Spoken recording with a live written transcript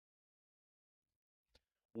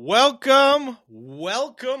Welcome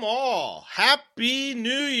all. Happy New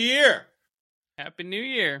Year. Happy New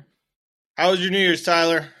Year. How was your New Year's,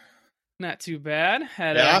 Tyler? Not too bad.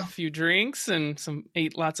 Had a few drinks and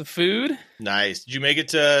ate lots of food. Nice. Did you make it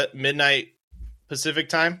to midnight Pacific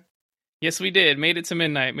time? Yes, we did. Made it to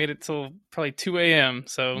midnight. Made it till probably 2 a.m.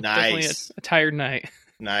 So Definitely a tired night.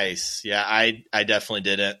 Nice. Yeah, I definitely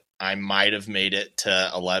didn't. I might have made it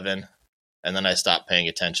to 11, and then I stopped paying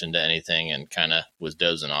attention to anything and kind of was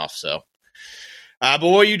dozing off. So, but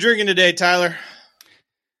what are you drinking today, Tyler?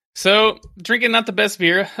 So, drinking not the best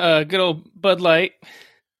beer. Good old Bud Light.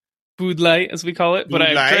 Bud Light, as we call it. But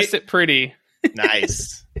I dressed it pretty.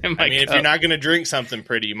 Nice. If you're not going to drink something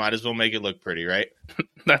pretty, you might as well make it look pretty, right?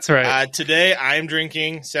 That's right. Today, I'm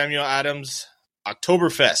drinking Samuel Adams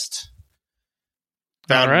Oktoberfest.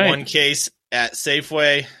 Found one case at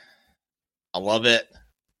Safeway. I love it.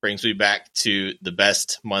 Brings me back to the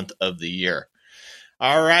best month of the year.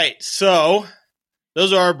 All right, so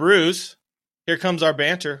those are our brews. Here comes our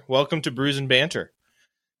banter. Welcome to Brews and Banter.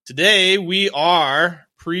 Today, we are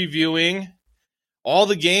previewing all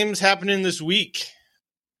the games happening this week.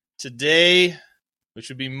 Today, which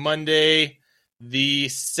would be Monday the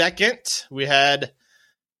 2nd, we had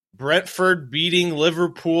Brentford beating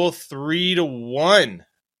Liverpool 3-1.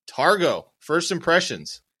 Targo, first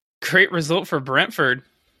impressions. Great result for Brentford.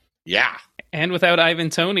 Yeah. And without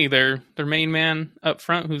Ivan Toney, their main man up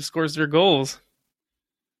front who scores their goals.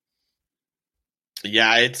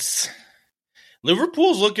 Yeah,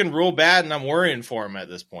 Liverpool's looking real bad, and I'm worrying for them at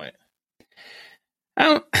this point.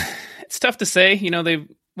 It's tough to say. They've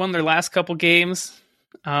won their last couple games.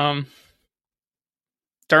 Darwin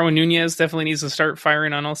Núñez definitely needs to start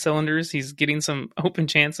firing on all cylinders. He's getting some open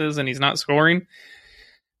chances, and he's not scoring.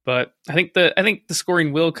 But I think the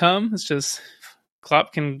scoring will come. It's just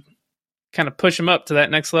Klopp can kind of push him up to that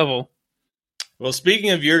next level. Well,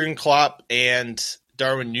 speaking of Jurgen Klopp and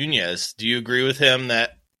Darwin Núñez, do you agree with him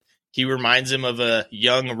that he reminds him of a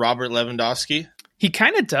young Robert Lewandowski? He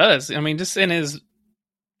kind of does. Just in his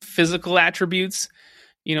physical attributes,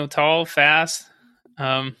 tall, fast.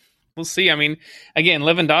 We'll see. Again,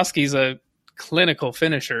 Lewandowski's a clinical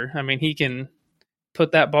finisher. He can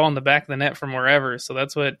put that ball in the back of the net from wherever. So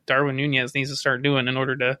that's what Darwin Núñez needs to start doing in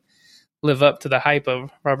order to live up to the hype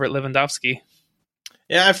of Robert Lewandowski.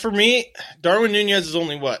 Yeah, for me, Darwin Núñez is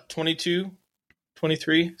only, 22,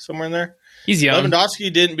 23, somewhere in there? He's young.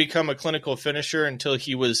 Lewandowski didn't become a clinical finisher until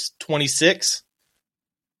he was 26,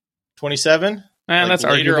 27. That's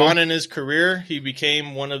later arguable. On in his career, he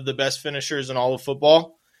became one of the best finishers in all of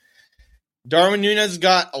football. Darwin Núñez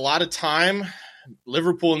got a lot of time.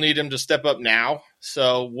 Liverpool need him to step up now.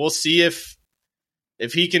 So we'll see if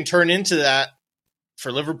he can turn into that.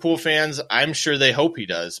 For Liverpool fans, I'm sure they hope he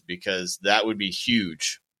does, because that would be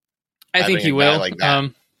huge. I think he will. Like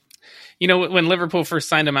that. When Liverpool first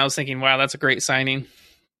signed him, I was thinking, wow, that's a great signing.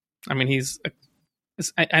 I know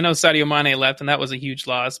Sadio Mane left, and that was a huge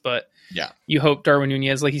loss, but yeah, you hope Darwin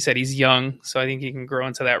Núñez, like you said, he's young, so I think he can grow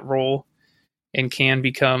into that role and can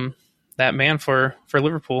become that man for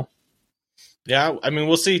Liverpool. Yeah,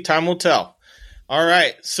 we'll see. Time will tell. All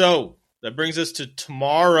right, so that brings us to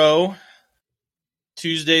tomorrow,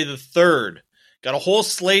 Tuesday the 3rd. Got a whole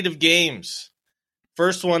slate of games.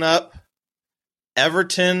 First one up,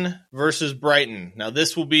 Everton versus Brighton. Now,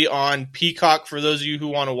 this will be on Peacock for those of you who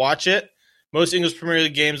want to watch it. Most English Premier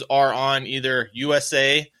League games are on either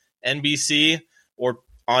USA, NBC, or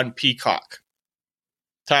on Peacock.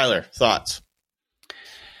 Tyler, thoughts?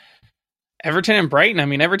 Everton and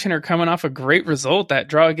Brighton. Everton are coming off a great result, that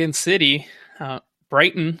draw against City.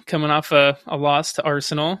 Brighton coming off a loss to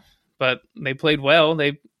Arsenal, but they played well.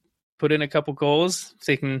 They put in a couple goals. If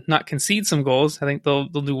they can not concede some goals, I think they'll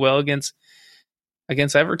do well against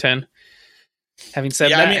Everton. Having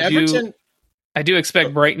said that, I do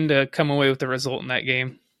expect Brighton to come away with the result in that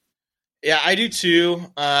game. Yeah, I do too.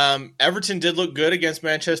 Everton did look good against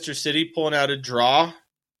Manchester City, pulling out a draw.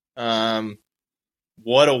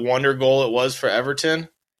 What a wonder goal it was for Everton.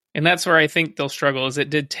 And that's where I think they'll struggle, is it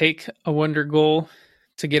did take a wonder goal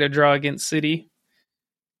to get a draw against City.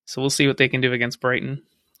 So we'll see what they can do against Brighton.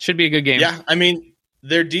 Should be a good game. Yeah,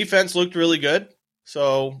 their defense looked really good.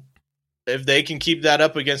 So if they can keep that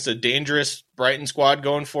up against a dangerous Brighton squad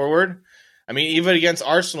going forward, even against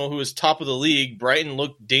Arsenal, who was top of the league, Brighton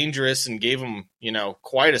looked dangerous and gave them,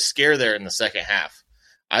 quite a scare there in the second half.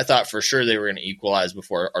 I thought for sure they were going to equalize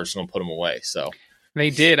before Arsenal put them away. So they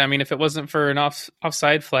did. If it wasn't for an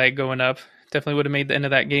offside flag going up, definitely would have made the end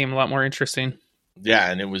of that game a lot more interesting.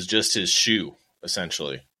 Yeah, and it was just his shoe,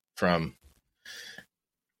 essentially, from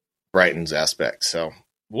Brighton's aspect. So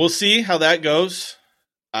we'll see how that goes.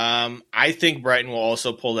 I think Brighton will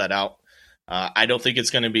also pull that out. I don't think it's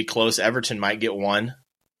going to be close. Everton might get one,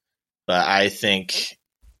 but I think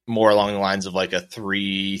more along the lines of like a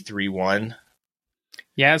 3-1.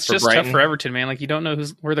 Yeah, it's just Brighton. Tough for Everton, man. Like, you don't know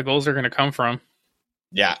where the goals are going to come from.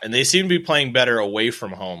 Yeah, and they seem to be playing better away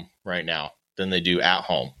from home right now than they do at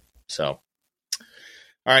home. So, all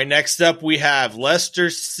right, next up we have Leicester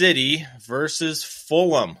City versus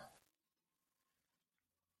Fulham.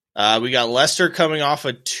 We got Leicester coming off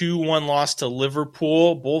a 2-1 loss to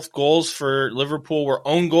Liverpool. Both goals for Liverpool were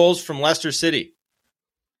own goals from Leicester City.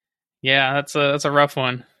 Yeah, that's a rough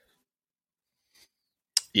one.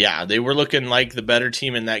 Yeah, they were looking like the better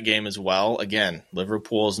team in that game as well. Again,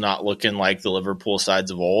 Liverpool's not looking like the Liverpool sides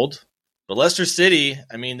of old. But Leicester City,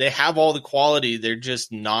 I mean, they have all the quality. They're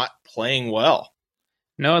just not playing well.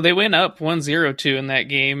 No, they went up 1-0 in that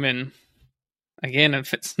game. And again,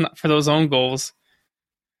 if it's not for those own goals,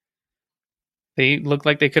 they look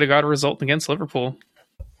like they could have got a result against Liverpool.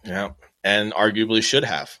 Yeah, and arguably should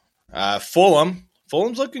have.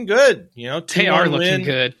 Fulham's looking good. You know, they are looking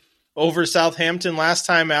good. Over Southampton last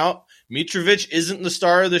time out. Mitrovic isn't the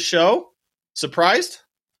star of the show. Surprised?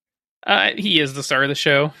 He is the star of the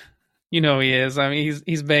show. You know he is. I mean,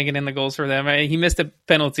 he's banging in the goals for them. I mean, he missed a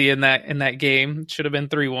penalty in that game. Should have been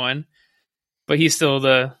 3-1. But he's still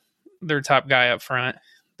their top guy up front.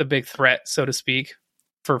 The big threat, so to speak,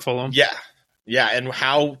 for Fulham. Yeah. Yeah, and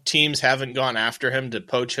how teams haven't gone after him to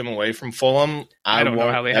poach him away from Fulham, I don't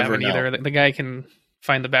know how they haven't either. The guy can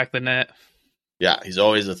find the back of the net. Yeah, he's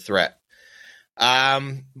always a threat. How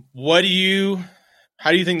do you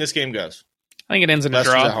think this game goes? I think it ends in a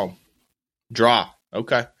draw. At home. Draw.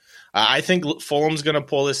 Okay. I think Fulham's going to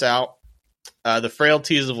pull this out. The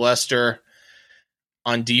frailties of Leicester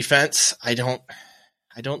on defense, I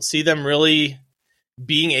don't see them really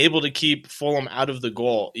being able to keep Fulham out of the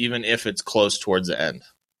goal, even if it's close towards the end.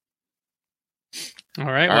 All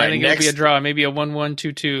right. Well, I think it'll be a draw, maybe a 1-1,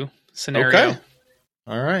 2-2 scenario. Okay.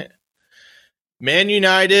 All right. Man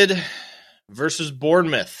United versus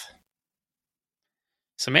Bournemouth.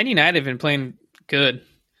 So Man United have been playing good.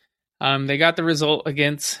 They got the result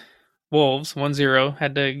against Wolves, 1-0.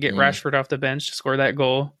 Had to get Rashford off the bench to score that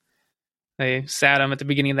goal. They sat him at the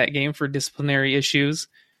beginning of that game for disciplinary issues.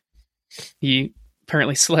 He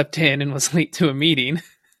apparently slept in and was late to a meeting.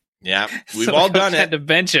 Yeah, we've all done it. Had to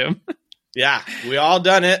bench him. Yeah, we all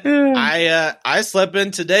done it. I slept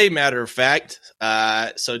in today, matter of fact.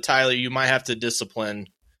 So Tyler, you might have to discipline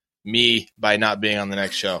me by not being on the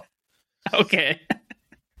next show. Okay.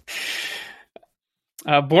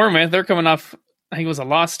 Bournemouth, they're coming off, I think it was a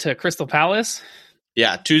loss to Crystal Palace.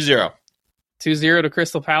 Yeah, 2-0. 2-0 to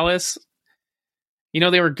Crystal Palace. You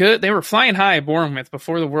know, they were good. They were flying high, Bournemouth,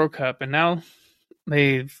 before the World Cup, and now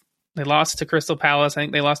they lost to Crystal Palace. I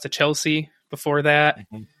think they lost to Chelsea before that.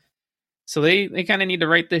 Mm-hmm. So they kind of need to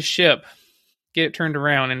right this ship, get it turned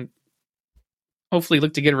around, and hopefully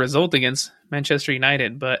look to get a result against Manchester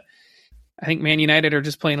United. But I think Man United are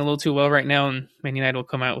just playing a little too well right now, and Man United will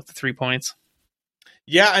come out with the 3 points.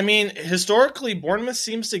 Yeah, I mean, historically, Bournemouth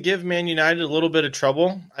seems to give Man United a little bit of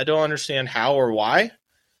trouble. I don't understand how or why.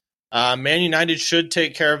 Man United should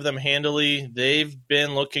take care of them handily. They've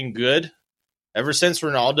been looking good. Ever since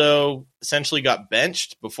Ronaldo essentially got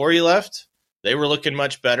benched before he left, they were looking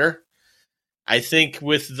much better. I think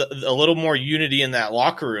with a little more unity in that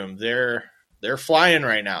locker room, they're flying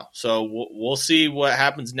right now. So we'll see what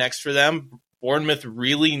happens next for them. Bournemouth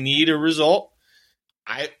really need a result.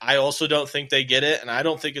 I also don't think they get it, and I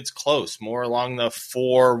don't think it's close. More along the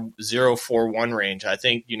 4-0, 4-1 range. I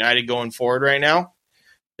think United going forward right now,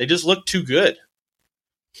 they just look too good.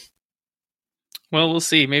 Well, we'll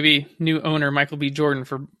see. Maybe new owner Michael B. Jordan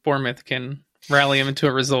for Bournemouth can rally him into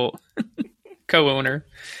a result. Co-owner.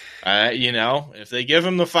 If they give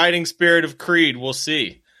him the fighting spirit of Creed, we'll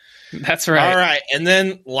see. That's right. All right. And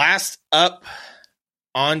then last up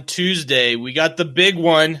on Tuesday, we got the big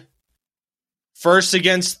one. First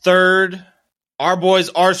against third. Our boys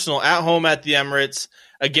Arsenal at home at the Emirates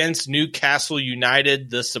against Newcastle United,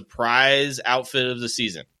 the surprise outfit of the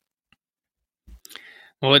season.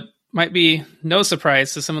 Well, it might be no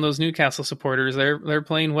surprise to some of those Newcastle supporters. They're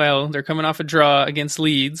playing well. They're coming off a draw against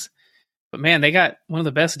Leeds. But man, they got one of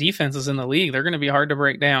the best defenses in the league. They're going to be hard to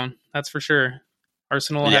break down. That's for sure.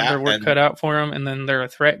 Arsenal will have their work cut out for them, and then they're a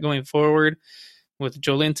threat going forward with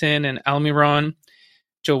Joe Linton and Almiron.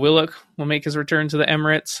 Joe Willock will make his return to the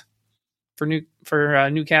Emirates for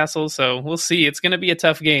Newcastle. So we'll see. It's going to be a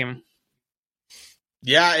tough game.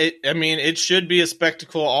 Yeah, it should be a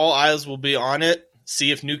spectacle. All eyes will be on it.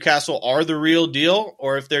 See if Newcastle are the real deal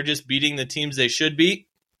or if they're just beating the teams they should beat.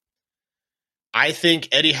 I think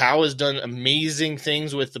Eddie Howe has done amazing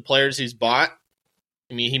things with the players he's bought.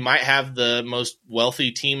 I mean, he might have the most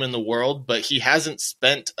wealthy team in the world, but he hasn't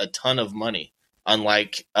spent a ton of money,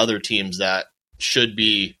 unlike other teams that should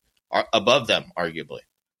be above them, arguably.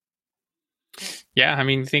 Yeah, I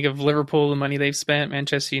mean, think of Liverpool, the money they've spent,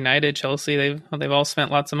 Manchester United, Chelsea, they've all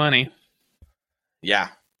spent lots of money. Yeah.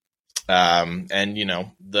 And,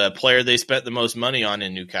 the player they spent the most money on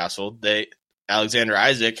in Newcastle, Alexander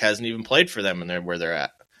Isak hasn't even played for them, and they're where they're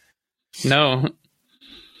at. No.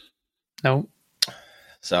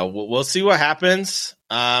 So we'll see what happens.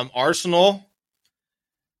 Arsenal,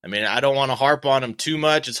 I mean, I don't want to harp on them too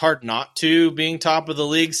much. It's hard not to, being top of the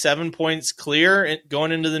league, 7 points clear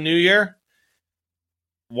going into the new year.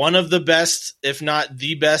 One of the best, if not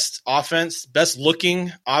the best offense, best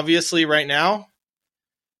looking, obviously, right now.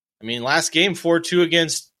 I mean, last game, 4-2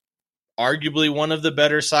 against arguably one of the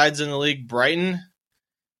better sides in the league, Brighton.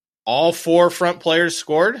 All 4 front players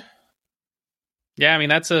scored. Yeah, I mean,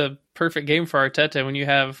 that's a perfect game for Arteta when you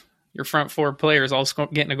have your front 4 players all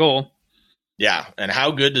getting a goal. Yeah, and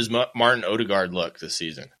how good does Martin Odegaard look this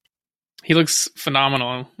season? He looks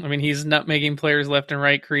phenomenal. I mean, he's nutmegging players left and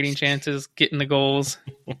right, creating chances, getting the goals.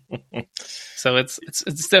 So it's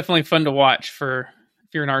definitely fun to watch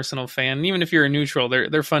if you're an Arsenal fan. Even if you're a neutral,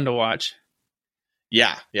 they're fun to watch.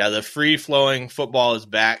 Yeah, the free-flowing football is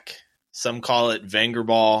back. Some call it Wenger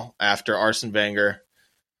ball after Arsene Wenger.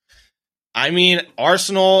 I mean,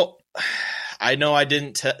 Arsenal, I know I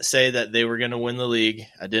didn't say that they were going to win the league.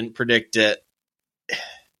 I didn't predict it.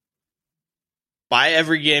 By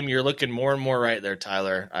every game, you're looking more and more right there,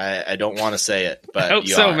 Tyler. I don't want to say it, but I hope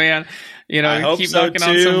so, are. Man. Keep knocking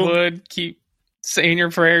on some wood, keep saying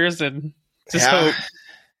your prayers, and just hope.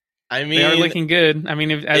 I mean, they are looking good. I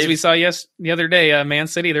mean, as we saw the other day, Man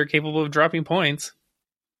City, they're capable of dropping points.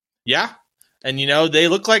 Yeah, and they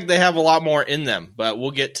look like they have a lot more in them, but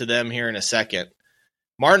we'll get to them here in a second.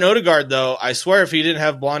 Martin Odegaard, though, I swear if he didn't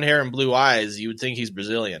have blonde hair and blue eyes, you would think he's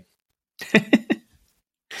Brazilian.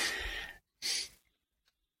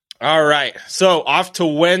 All right, so off to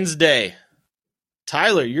Wednesday.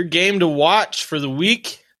 Tyler, your game to watch for the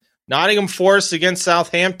week, Nottingham Forest against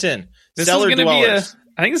Southampton. I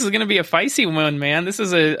think this is going to be a feisty one, man. This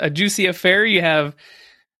is a juicy affair. You have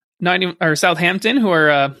Southampton, who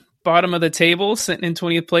are bottom of the table, sitting in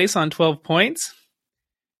 20th place on 12 points.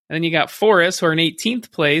 And then you got Forest, who are in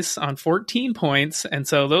 18th place on 14 points. And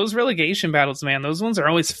so those relegation battles, man, those ones are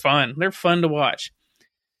always fun. They're fun to watch.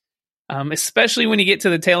 Especially when you get to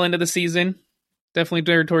the tail end of the season. Definitely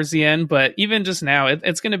there towards the end. But even just now,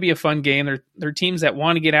 it's going to be a fun game. They're teams that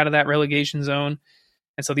want to get out of that relegation zone.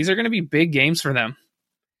 And so these are going to be big games for them.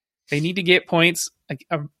 They need to get points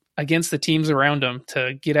against the teams around them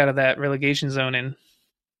to get out of that relegation zone. And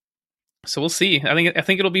so we'll see. I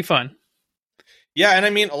think it'll be fun. Yeah, and I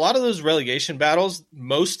mean, a lot of those relegation battles,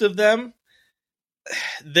 most of them,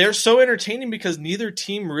 they're so entertaining because neither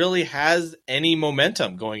team really has any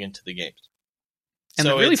momentum going into the games. And so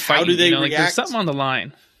they're really fighting, how do they react? Like there's something on the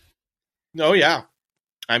line. Oh, yeah.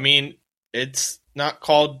 I mean, it's not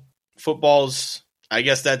called football's, I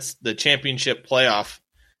guess that's the championship playoff,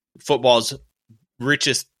 football's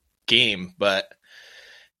richest game, but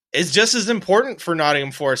it's just as important for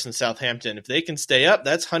Nottingham Forest and Southampton. If they can stay up,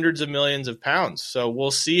 that's hundreds of millions of pounds. So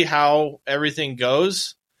we'll see how everything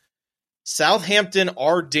goes. Southampton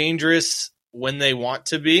are dangerous when they want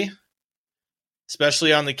to be,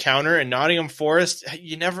 especially on the counter. And Nottingham Forest,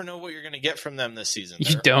 you never know what you're going to get from them this season.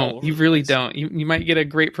 You don't. You really don't. You might get a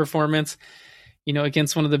great performance,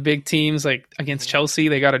 against one of the big teams, like against Chelsea.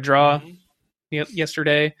 They got a draw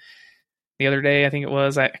yesterday. The other day, I think it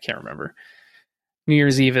was. I can't remember. New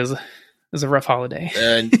Year's Eve is a rough holiday.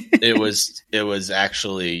 And it was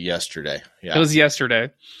actually yesterday. Yeah. It was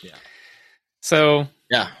yesterday. Yeah. So,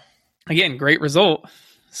 yeah. Again, great result.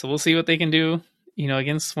 So we'll see what they can do,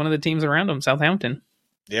 against one of the teams around them, Southampton.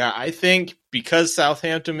 Yeah, I think because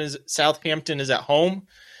Southampton is at home,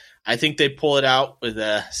 I think they pull it out with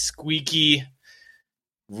a squeaky,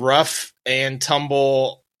 rough and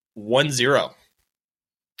tumble 1-0.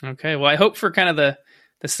 Okay, well, I hope for kind of the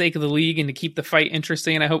sake of the league and to keep the fight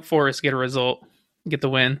interesting, I hope Forest get a result, get the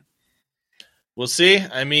win. We'll see.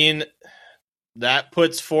 I mean, that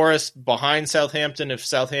puts Forest behind Southampton. If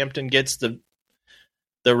Southampton gets the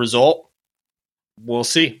result, we'll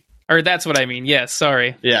see. Or that's what I mean. Yes,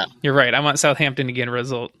 sorry. Yeah. You're right. I want Southampton to get a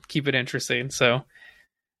result. Keep it interesting. So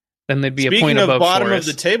then they'd be a point above Forest. Speaking of bottom of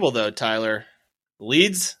the table, though, Tyler,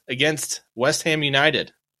 Leeds against West Ham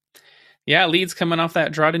United. Yeah, Leeds coming off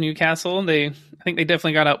that draw to Newcastle. I think they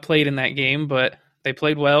definitely got outplayed in that game, but they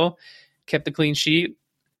played well, kept the clean sheet.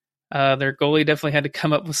 Their goalie definitely had to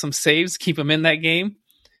come up with some saves, keep them in that game.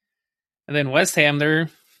 And then West Ham, they're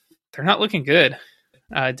not looking good.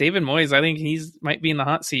 David Moyes, I think might be in the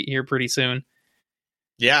hot seat here pretty soon.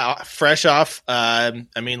 Yeah, fresh off.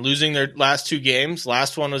 Losing their last 2 games.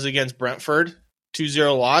 Last one was against Brentford,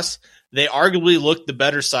 2-0 loss. They arguably looked the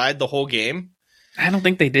better side the whole game. I don't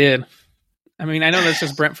think they did. I mean, I know that's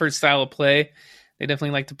just Brentford's style of play. They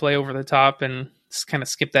definitely like to play over the top and just kind of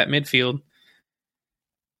skip that midfield.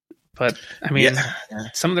 But, I mean,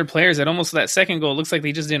 some of their players, that second goal, looks like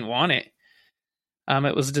they just didn't want it.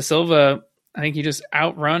 It was De Silva. I think he just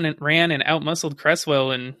ran and outmuscled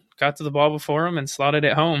Cresswell and got to the ball before him and slotted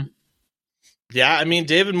it home. Yeah, I mean,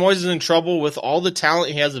 David Moyes is in trouble with all the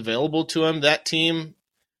talent he has available to him. That team,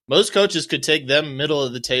 most coaches could take them middle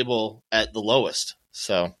of the table at the lowest.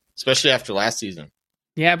 So, especially after last season.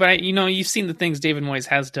 Yeah, but you've seen the things David Moyes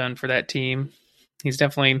has done for that team. He's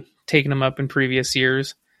definitely taken them up in previous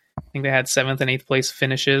years. I think they had 7th and 8th place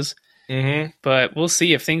finishes. Mm-hmm. But we'll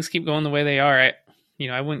see if things keep going the way they are.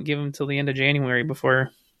 I wouldn't give him until the end of January before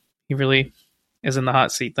he really is in the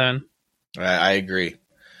hot seat then. I agree.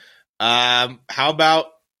 How about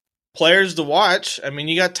players to watch? I mean,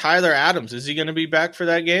 you got Tyler Adams. Is he going to be back for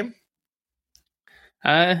that game?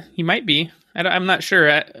 He might be. I'm not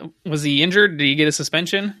sure. Was he injured? Did he get a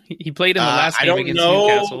suspension? He played in the last game against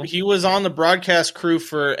Newcastle. He was on the broadcast crew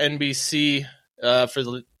for NBC for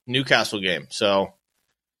the Newcastle game. So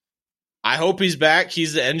I hope he's back.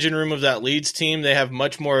 He's the engine room of that Leeds team. They have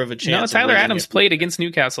much more of a chance. No, Tyler Adams played against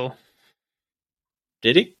Newcastle.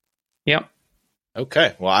 Did he? Yep.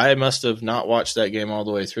 Okay. Well, I must have not watched that game all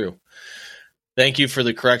the way through. Thank you for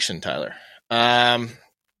the correction, Tyler.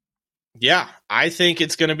 Yeah, I think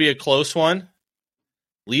it's going to be a close one.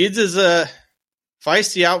 Leeds is a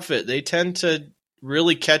feisty outfit. They tend to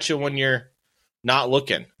really catch you when you're not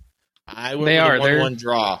looking. I went with a 1-1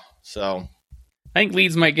 draw. So I think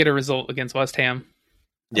Leeds might get a result against West Ham.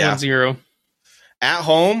 Yeah. 1-0. At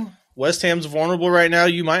home, West Ham's vulnerable right now.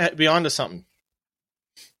 You might be onto something.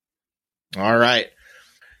 All right.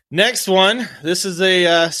 Next one. This is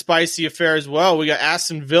a spicy affair as well. We got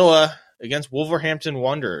Aston Villa against Wolverhampton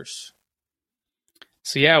Wanderers.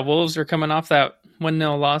 So, yeah, Wolves are coming off that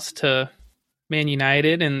 1-0 loss to Man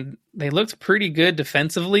United, and they looked pretty good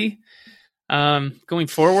defensively. Going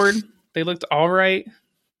forward, they looked all right.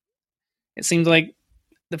 It seemed like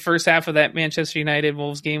the first half of that Manchester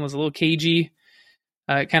United-Wolves game was a little cagey.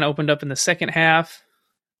 It kind of opened up in the second half,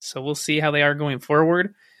 so we'll see how they are going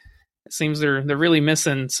forward. It seems they're really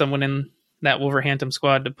missing someone in that Wolverhampton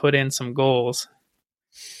squad to put in some goals.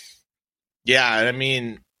 Yeah, I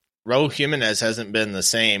mean, Raul Jimenez hasn't been the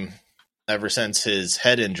same ever since his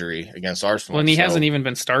head injury against Arsenal. Well, and he hasn't even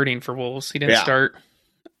been starting for Wolves. He didn't start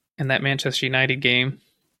in that Manchester United game.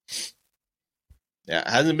 Yeah, it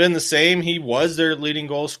hasn't been the same. He was their leading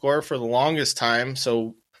goal scorer for the longest time,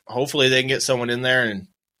 so hopefully they can get someone in there. And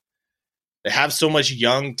they have so much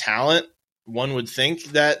young talent, one would think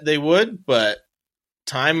that they would, but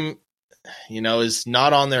time, is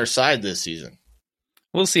not on their side this season.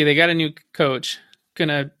 We'll see. They got a new coach.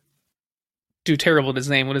 Gonna do terrible with his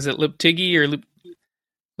name. What is it, Liptigi or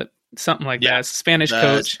something like that? Spanish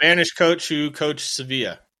coach. Spanish coach who coached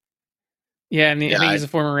Sevilla. Yeah, and I think he's a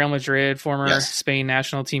former Real Madrid, former Spain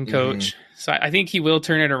national team coach. Mm-hmm. So I think he will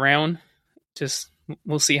turn it around. Just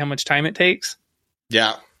we'll see how much time it takes.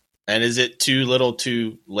 Yeah. And is it too little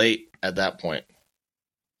too late at that point?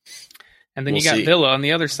 And then you got Villa on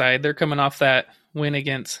the other side. They're coming off that win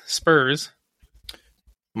against Spurs.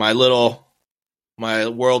 My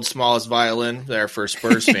world's smallest violin there for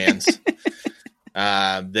Spurs fans.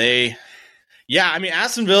 Aston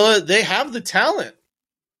Villa, they have the talent.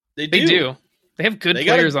 They do. They have good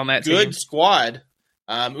players on that team. Good squad.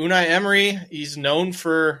 Unai Emery, he's known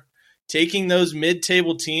for taking those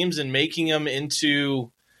mid-table teams and making them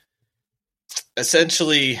into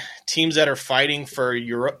essentially teams that are fighting for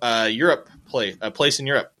a place in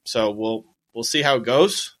Europe. So we'll see how it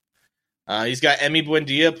goes. He's got Emi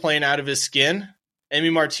Buendia playing out of his skin.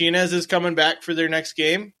 Emi Martinez is coming back for their next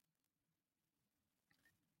game.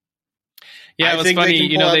 Yeah, it was funny.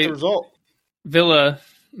 The result. Villa,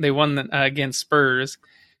 they won against Spurs,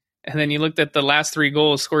 and then you looked at the last 3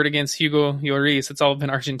 goals scored against Hugo Lloris. It's all been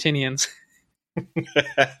Argentinians.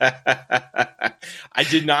 I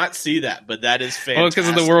did not see that, but that is fantastic. Well, because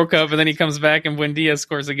of the World Cup, and then he comes back and Buendia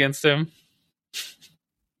scores against him.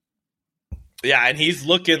 Yeah, and he's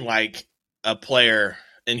looking like a player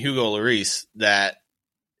in Hugo Lloris that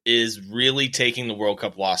is really taking the World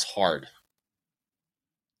Cup loss hard.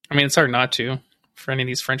 I mean, it's hard not to for any of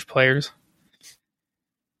these French players.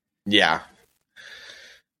 Yeah.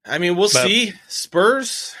 I mean, we'll see.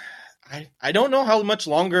 Spurs, I don't know how much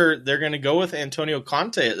longer they're going to go with Antonio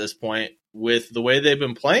Conte at this point with the way they've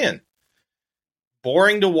been playing.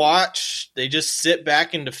 Boring to watch. They just sit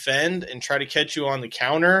back and defend and try to catch you on the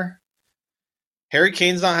counter. Harry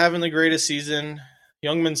Kane's not having the greatest season.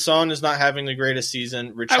 Youngmin Son is not having the greatest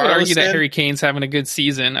season. I would argue that Harry Kane's having a good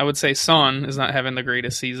season. I would say Son is not having the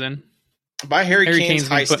greatest season. By Harry Kane's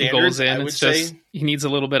high standards, I would say he needs a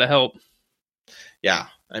little bit of help. Yeah.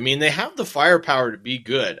 I mean, they have the firepower to be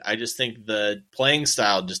good. I just think the playing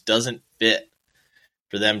style just doesn't fit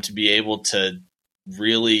for them to be able to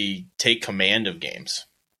really take command of games.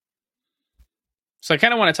 So I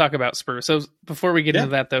kind of want to talk about Spurs. So before we get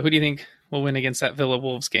into that, though, who do you think will win against that Villa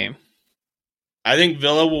Wolves game? I think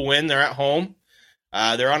Villa will win. They're at home.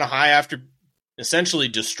 They're on a high after essentially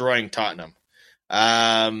destroying Tottenham.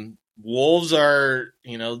 Wolves are,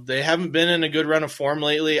 they haven't been in a good run of form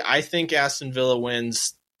lately. I think Aston Villa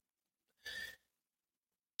wins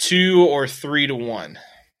 2 or 3-1.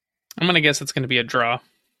 I'm going to guess it's going to be a draw.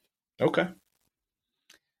 Okay.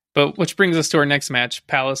 But which brings us to our next match,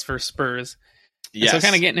 Palace versus Spurs. Yes. So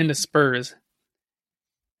kind of getting into Spurs.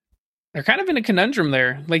 They're kind of in a conundrum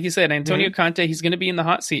there. Like you said, Antonio Conte, he's going to be in the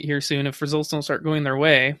hot seat here soon if results don't start going their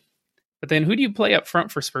way. But then who do you play up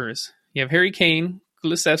front for Spurs? You have Harry Kane,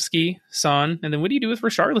 Kulusevski, Son, and then what do you do with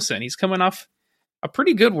Richarlison? He's coming off a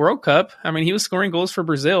pretty good World Cup. I mean, he was scoring goals for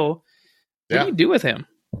Brazil. What do you do with him?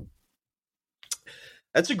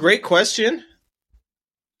 That's a great question.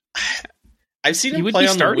 I've seen him play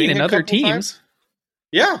on the wing in other teams. Times.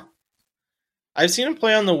 Yeah. I've seen him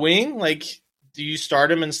play on the wing. Like, do you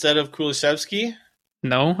start him instead of Kulusevski?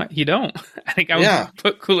 No, you don't. I think I would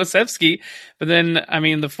put Kulusevski, but then, I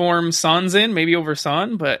mean, the form Son's in, maybe over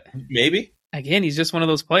Son, but maybe. Again, he's just one of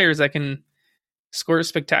those players that can score a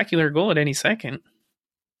spectacular goal at any second.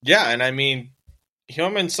 Yeah, and I mean,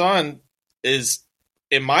 Heung-min Son is,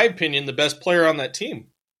 in my opinion, the best player on that team.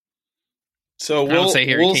 So I would say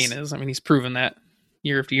Harry Kane is. I mean, he's proven that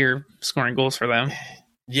year after year, scoring goals for them.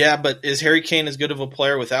 Yeah, but is Harry Kane as good of a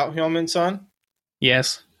player without Heung-min Son?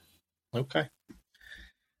 Yes. Okay.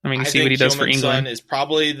 I mean, you see what he does for England. Son is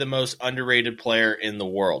probably the most underrated player in the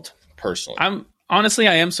world, personally. Honestly,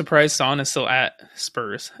 I am surprised Son is still at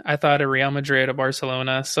Spurs. I thought at Real Madrid or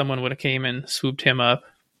Barcelona, someone would have came and swooped him up.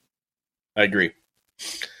 I agree.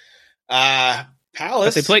 Palace.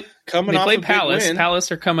 But they play Palace. Big win.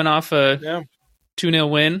 Palace are coming off a 2-0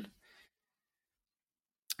 win.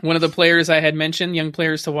 One of the players I had mentioned, young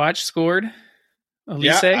players to watch, scored.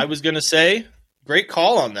 Elise. Yeah, I was going to say, great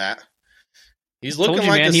call on that. He's looking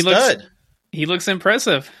like a stud. He looks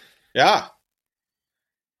impressive. Yeah.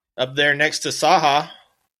 Up there next to Saha.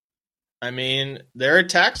 I mean, their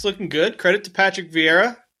attack's looking good. Credit to Patrick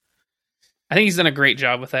Vieira. I think he's done a great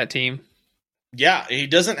job with that team. Yeah, he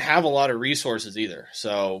doesn't have a lot of resources either.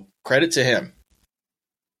 So credit to him.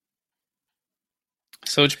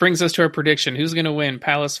 So which brings us to our prediction. Who's going to win,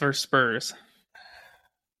 Palace versus Spurs?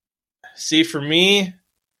 See, for me,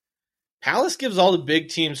 Palace gives all the big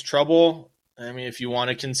teams trouble. I mean, if you want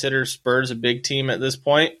to consider Spurs a big team at this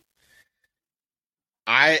point.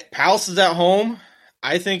 Palace is at home.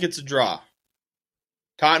 I think it's a draw.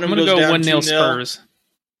 Tottenham goes down 2-0. Spurs.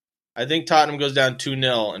 I think Tottenham goes down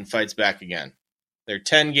 2-0 and fights back again. They're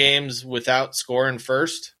 10 games without scoring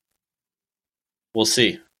first. We'll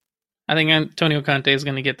see. I think Antonio Conte is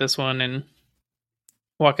going to get this one and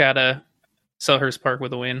walk out of Selhurst Park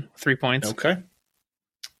with a win, 3 points. Okay.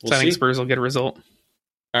 I think Spurs will get a result.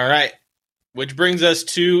 All right. Which brings us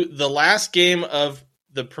to the last game of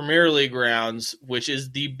the Premier League rounds, which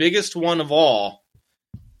is the biggest one of all.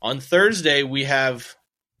 On Thursday, we have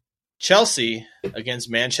Chelsea against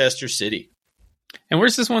Manchester City. And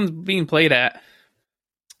where's this one being played at?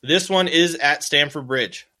 This one is at Stamford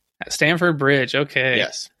Bridge. At Stamford Bridge, okay.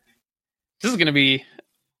 Yes. This is going to be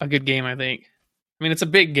a good game, I think. I mean, it's a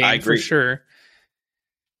big game for sure.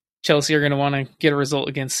 Chelsea are going to want to get a result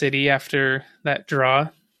against City after that draw.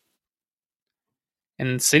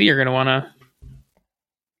 And City are going to want to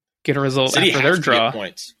get a result after their draw. Get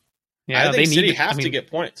points. Yeah, I think City has to get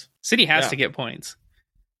points. City has to get points.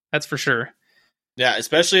 That's for sure. Yeah,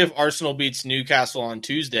 especially if Arsenal beats Newcastle on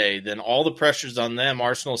Tuesday, then all the pressure's on them.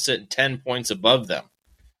 Arsenal sitting 10 points above them.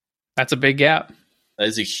 That's a big gap. That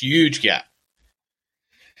is a huge gap.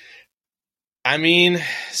 I mean,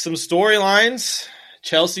 some storylines.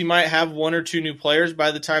 Chelsea might have 1 or 2 new players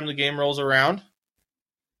by the time the game rolls around.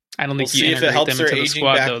 I don't think you integrate them into the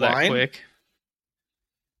squad, though, that quick.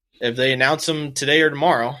 If they announce them today or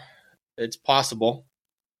tomorrow, it's possible.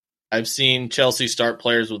 I've seen Chelsea start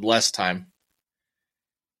players with less time.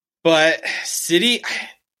 But City,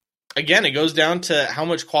 again, it goes down to how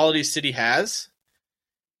much quality City has.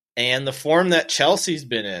 and the form that Chelsea's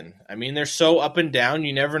been in. I mean, they're so up and down.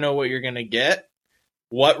 You never know what you're going to get.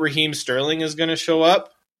 What Raheem Sterling is going to show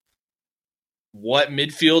up. What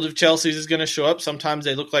midfield of Chelsea's is going to show up. Sometimes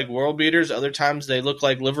they look like world beaters. Other times they look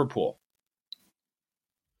like Liverpool.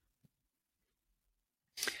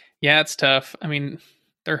 Yeah, it's tough. I mean,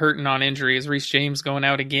 they're hurting on injuries. Reece James going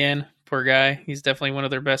out again. Poor guy. He's definitely one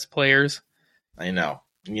of their best players. I know.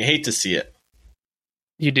 And you hate to see it.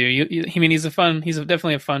 You do. I mean, he's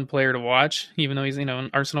definitely a fun player to watch, even though he's,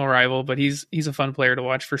 an Arsenal rival, but he's a fun player to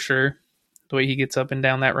watch for sure. The way he gets up and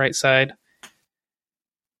down that right side.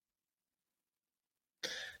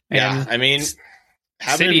 Yeah, I mean,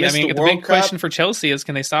 City, the big question for Chelsea is,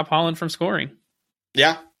 can they stop Haaland from scoring?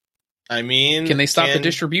 Yeah. I mean, can they stop the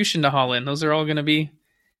distribution to Haaland? Those are all going to be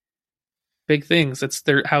big things. It's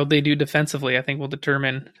how they do defensively, I think, will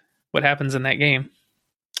determine what happens in that game.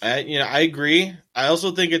 I agree. I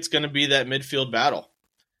also think it's going to be that midfield battle.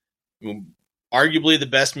 I mean, arguably the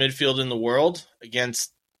best midfield in the world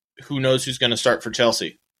against who knows who's going to start for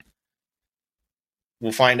Chelsea.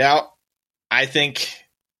 We'll find out. I think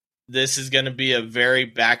this is going to be a very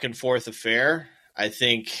back and forth affair. I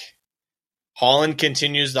think Haaland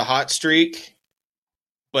continues the hot streak,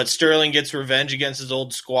 but Sterling gets revenge against his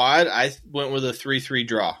old squad. I went with a 3-3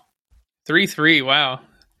 draw. 3-3, wow.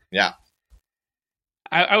 Yeah.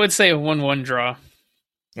 I would say a 1-1 draw.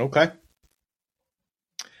 Okay.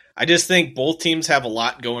 I just think both teams have a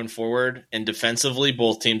lot going forward, and defensively,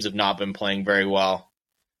 both teams have not been playing very well.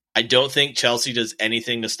 I don't think Chelsea does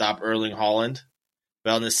anything to stop Erling Haaland.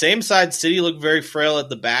 But on the same side, City look very frail at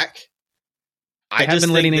the back. I just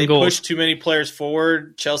think they push too many players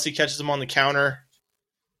forward. Chelsea catches them on the counter.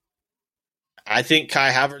 I think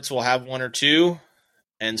Kai Havertz will have one or two,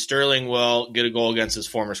 and Sterling will get a goal against his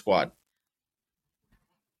former squad.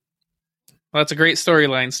 Well, that's a great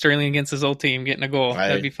storyline. Sterling against his old team getting a goal.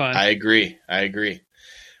 That'd be fun. I agree.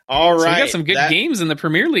 All right. So we got some good games in the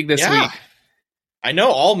Premier League this week. I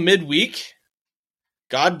know, all midweek.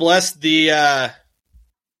 God bless the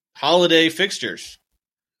holiday fixtures.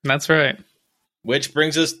 That's right. Which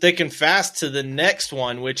brings us thick and fast to the next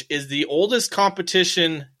one, which is the oldest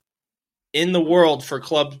competition in the world for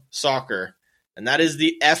club soccer. And that is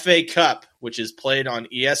the FA Cup, which is played on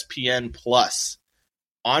ESPN+.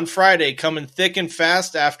 On Friday, coming thick and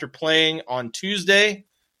fast after playing on Tuesday.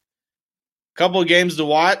 A couple of games to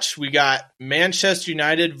watch. We got Manchester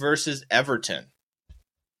United versus Everton.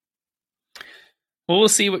 Well, we'll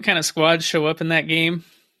see what kind of squads show up in that game.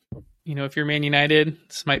 If you're Man United,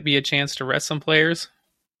 this might be a chance to rest some players.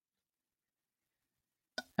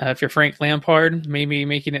 If you're Frank Lampard, maybe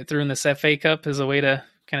making it through in this FA Cup is a way to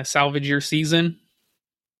kind of salvage your season.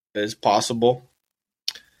 It is possible.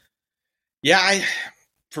 Yeah,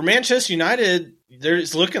 for Manchester United,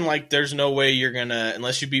 it's looking like there's no way you're going to,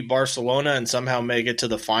 unless you beat Barcelona and somehow make it to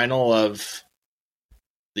the final of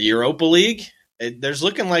the Europa League, there's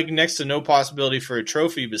looking like next to no possibility for a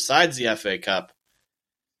trophy besides the FA Cup.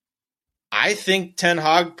 I think Ten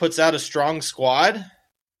Hag puts out a strong squad,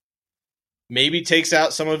 maybe takes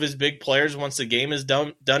out some of his big players once the game is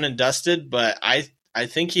done and dusted, but I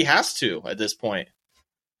think he has to at this point.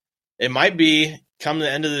 It might be come the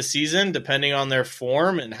end of the season, depending on their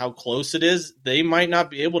form and how close it is, they might not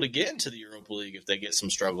be able to get into the Europa League if they get some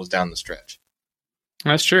struggles down the stretch.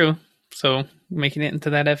 That's true. So making it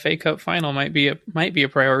into that FA Cup final might be a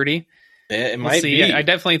priority. It might be. I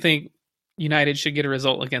definitely think United should get a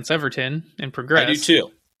result against Everton and progress. I do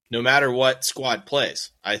too. No matter what squad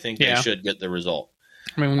plays, I think they should get the result.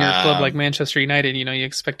 I mean, when you're a club like Manchester United, you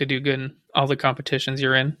expect to do good in all the competitions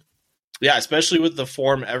you're in. Yeah, especially with the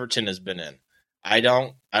form Everton has been in. I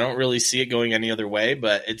don't really see it going any other way,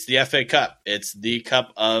 but it's the FA Cup. It's the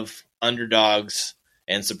cup of underdogs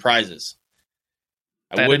and surprises.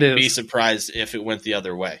 I wouldn't be surprised if it went the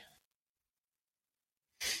other way.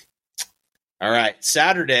 All right,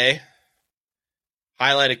 Saturday,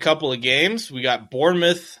 highlight a couple of games. We got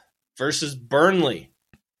Bournemouth versus Burnley.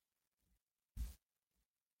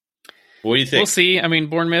 What do you think? We'll see. I mean,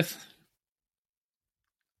 Bournemouth,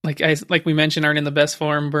 like we mentioned, aren't in the best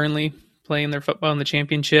form. Burnley playing their football in the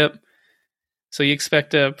championship. So you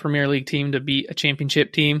expect a Premier League team to beat a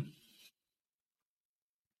championship team.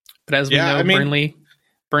 But as we know,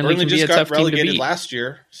 Burnley can just be a got tough team to relegated beat. last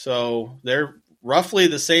year. So they're roughly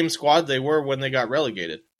the same squad they were when they got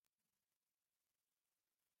relegated.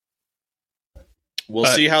 We'll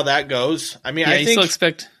see how that goes. I mean, I think you still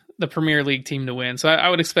expect the Premier League team to win. So I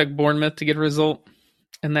would expect Bournemouth to get a result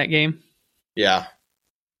in that game. Yeah.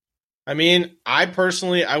 I mean, I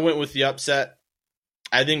went with the upset.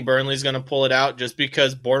 I think Burnley's going to pull it out just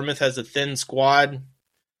because Bournemouth has a thin squad.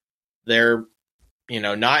 They're,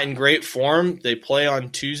 not in great form. They play on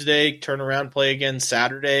Tuesday, turn around, play again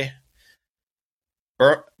Saturday.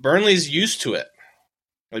 Burnley's used to it.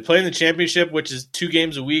 They play in the championship, which is 2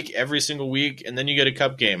 games a week, every single week, and then you get a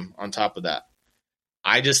cup game on top of that.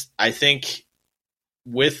 I think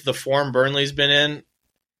with the form Burnley's been in,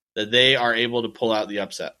 that they are able to pull out the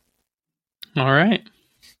upset. All right.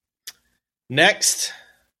 Next,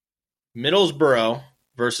 Middlesbrough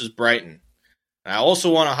versus Brighton. I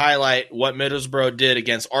also want to highlight what Middlesbrough did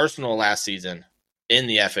against Arsenal last season in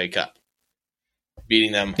the FA Cup,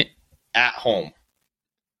 beating them at home.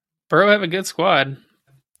 Borough have a good squad.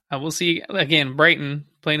 We'll see, again, Brighton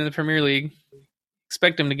playing in the Premier League.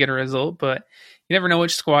 Expect them to get a result, but you never know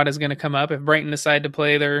which squad is going to come up. If Brighton decide to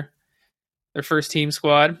play their first team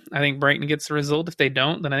squad, I think Brighton gets the result. If they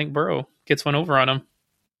don't, then I think Borough gets one over on them.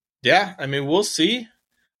 Yeah, we'll see.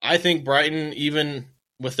 I think Brighton, even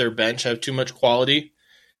with their bench, have too much quality,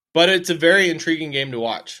 but it's a very intriguing game to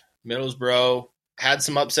watch. Middlesbrough had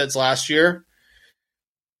some upsets last year.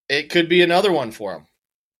 It could be another one for them.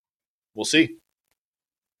 We'll see.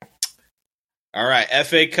 All right,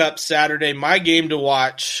 FA Cup Saturday. My game to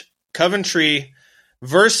watch, Coventry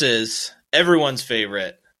versus everyone's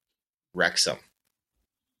favorite, Wrexham.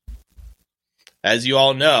 As you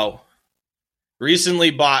all know,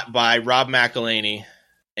 recently bought by Rob McElhaney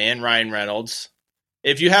and Ryan Reynolds.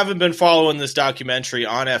 If you haven't been following this documentary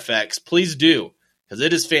on FX, please do, because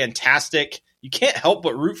it is fantastic. You can't help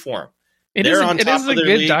but root for them. It is a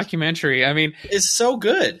good documentary. It's so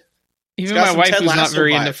good. Even my wife, who's not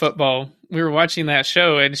very into football, we were watching that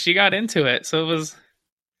show and she got into it. So it was,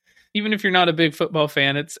 even if you're not a big football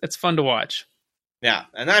fan, it's fun to watch. Yeah,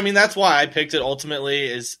 and that's why I picked it ultimately.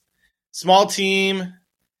 Is small team.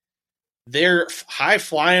 They're high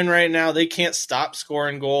flying right now. They can't stop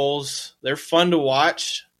scoring goals. They're fun to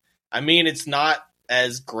watch. It's not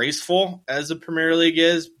as graceful as the Premier League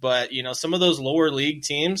is, but some of those lower league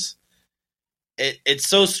teams, it's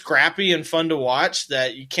so scrappy and fun to watch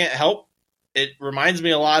that you can't help. It reminds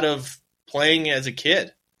me a lot of playing as a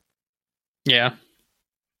kid. Yeah.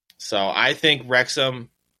 So I think Wrexham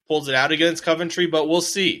pulls it out against Coventry, but we'll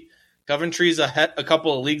see. Coventry's a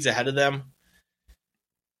couple of leagues ahead of them.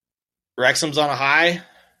 Wrexham's on a high.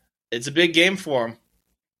 It's a big game for them.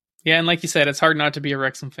 Yeah, and like you said, it's hard not to be a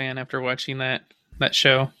Wrexham fan after watching that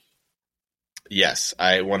show. Yes,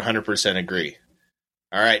 I 100% agree.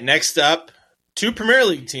 All right, next up, 2 Premier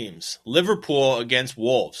League teams. Liverpool against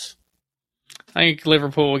Wolves. I think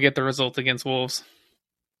Liverpool will get the result against Wolves.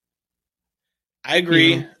 I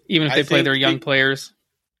agree. Even if they play their young players.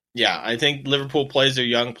 Yeah, I think Liverpool plays their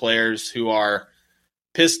young players who are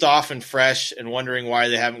pissed off and fresh and wondering why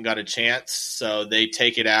they haven't got a chance. So they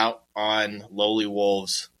take it out on lowly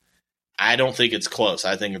Wolves. I don't think it's close.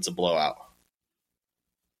 I think it's a blowout.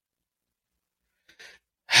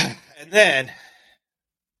 And then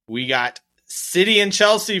we got City and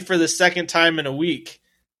Chelsea for the second time in a week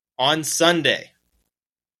on Sunday.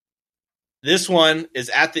 This one is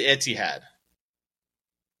at the Etihad.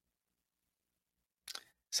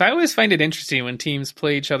 So I always find it interesting when teams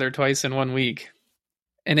play each other twice in 1 week.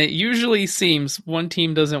 And it usually seems one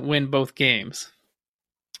team doesn't win both games.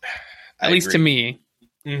 At least to me.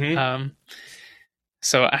 Mm-hmm.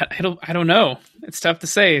 So I don't know. It's tough to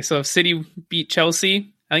say. So if City beat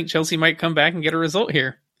Chelsea, I think Chelsea might come back and get a result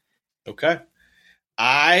here. Okay.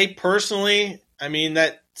 I personally,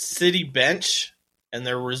 that City bench and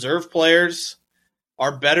their reserve players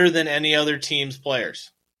are better than any other team's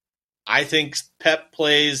players. I think Pep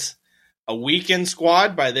plays a weekend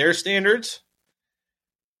squad by their standards.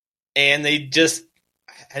 And I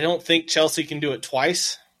don't think Chelsea can do it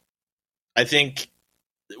twice. I think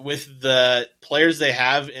with the players they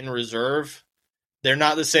have in reserve, they're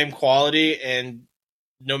not the same quality. And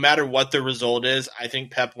no matter what the result is, I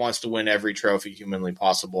think Pep wants to win every trophy humanly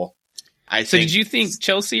possible. Did you think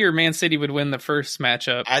Chelsea or Man City would win the first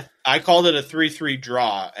matchup? I called it a 3-3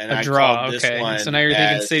 draw. And a draw, called this okay. one So now you're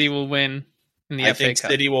thinking City will win in the FA Cup. I think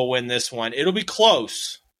City will win this one. It'll be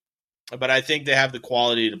close, but I think they have the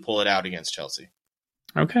quality to pull it out against Chelsea.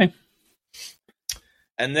 Okay.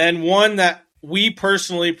 And then one that we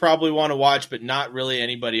personally probably want to watch, but not really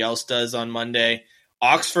anybody else does on Monday,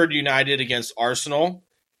 Oxford United against Arsenal.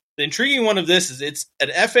 The intriguing one of this is it's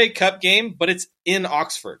an FA Cup game, but it's in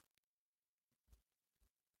Oxford.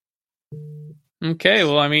 Okay,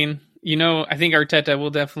 well, I think Arteta will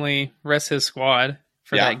definitely rest his squad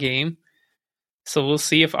for that game. So we'll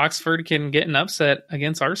see if Oxford can get an upset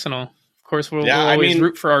against Arsenal. Of course, we'll always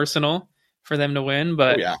root for Arsenal for them to win,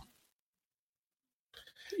 but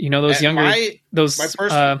those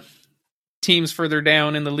teams further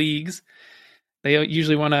down in the leagues, they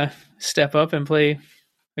usually want to step up and play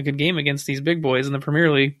a good game against these big boys in the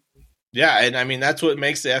Premier League. Yeah, and I mean, that's what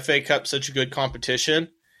makes the FA Cup such a good competition.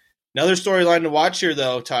 Another storyline to watch here,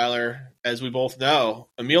 though, Tyler, as we both know,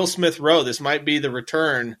 Emile Smith-Rowe, this might be the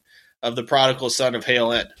return of the prodigal son of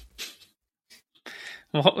Hale End.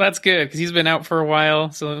 Well, that's good, because he's been out for a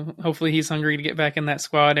while, so hopefully he's hungry to get back in that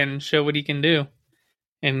squad and show what he can do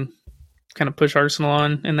and kind of push Arsenal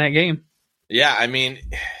on in that game. Yeah, I mean,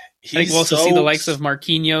 I think we'll also see the likes of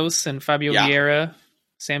Marquinhos and Fabio Vieira,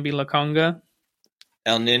 Sambi Lokonga.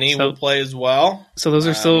 El Nini will play as well. So those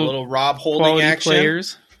are still a little Rob Holding action.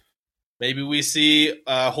 Players. Maybe we see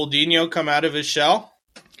Holdinho come out of his shell.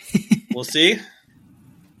 We'll see.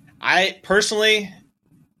 I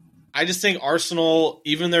just think Arsenal,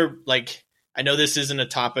 even they're like, I know this isn't a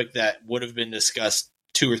topic that would have been discussed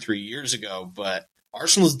 2 or 3 years ago, but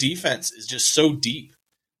Arsenal's defense is just so deep.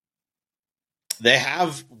 They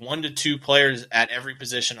have 1 to 2 players at every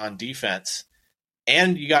position on defense.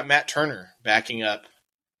 And you got Matt Turner backing up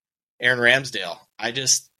Aaron Ramsdale.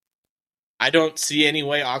 I don't see any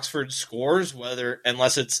way Oxford scores,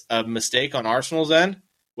 unless it's a mistake on Arsenal's end,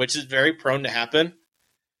 which is very prone to happen.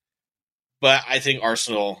 But I think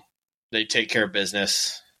Arsenal, they take care of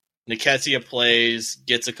business. Nketiah plays,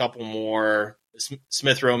 gets a couple more.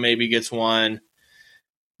 Smith-Rowe maybe gets one.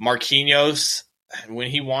 Marquinhos, when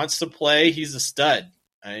he wants to play, he's a stud.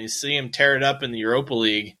 I see him tear it up in the Europa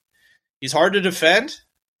League. He's hard to defend,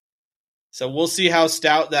 so we'll see how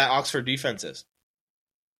stout that Oxford defense is.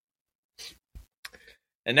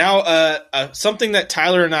 And now something that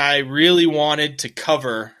Tyler and I really wanted to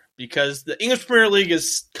cover, because the English Premier League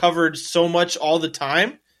is covered so much all the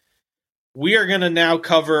time, we are going to now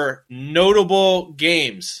cover notable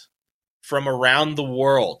games from around the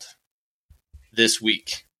world this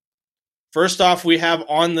week. First off, we have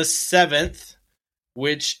on the 7th,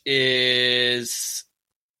 which is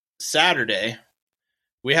Saturday,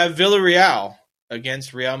 we have Villarreal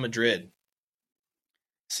against Real Madrid.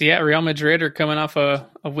 So yeah, Real Madrid are coming off a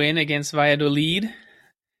win against Valladolid.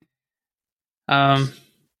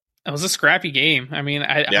 It was a scrappy game. I mean,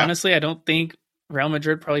 honestly, I don't think Real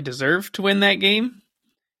Madrid probably deserved to win that game.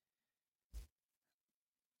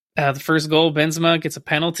 The first goal, Benzema gets a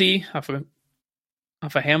penalty off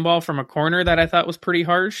a handball from a corner that I thought was pretty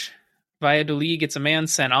harsh. Valladolid gets a man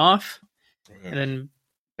sent off. And then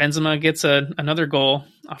Benzema gets another goal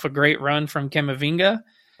off a great run from Camavinga.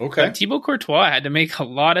 Okay. But Thibaut Courtois had to make a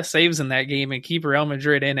lot of saves in that game and keep Real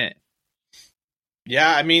Madrid in it.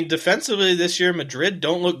 Yeah, I mean, defensively this year, Madrid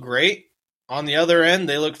don't look great. On the other end,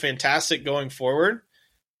 they look fantastic going forward.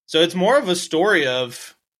 So it's more of a story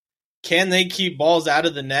of, can they keep balls out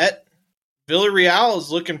of the net? Villarreal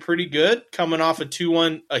is looking pretty good, coming off a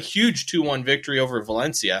huge 2-1 victory over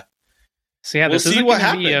Valencia. So yeah, this isn't going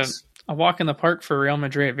to be a walk in the park for Real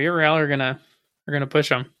Madrid. Villarreal are gonna push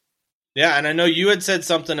them. Yeah, and I know you had said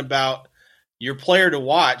something about your player to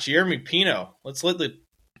watch, Jeremy Pino. Let's let the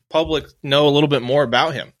public know a little bit more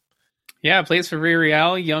about him. Yeah, plays for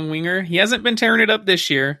Villarreal, young winger. He hasn't been tearing it up this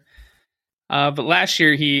year, but last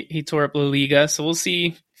year he tore up La Liga. So we'll see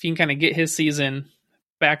if he can kind of get his season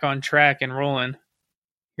back on track and rolling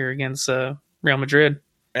here against Real Madrid.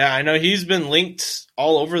 Yeah, I know he's been linked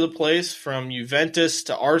all over the place, from Juventus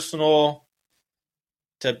to Arsenal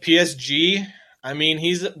to PSG. I mean,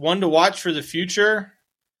 he's one to watch for the future.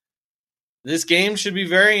 This game should be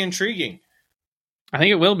very intriguing. I think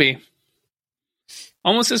it will be.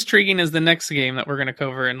 Almost as intriguing as the next game that we're going to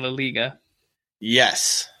cover in La Liga.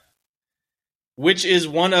 Yes. Which is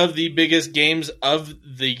one of the biggest games of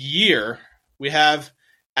the year. We have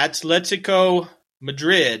Atletico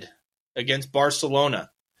Madrid against Barcelona.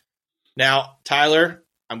 Now, Tyler,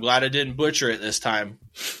 I'm glad I didn't butcher it this time,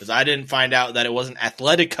 because I didn't find out that it wasn't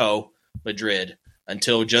Atletico Madrid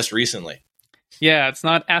until just recently. Yeah, it's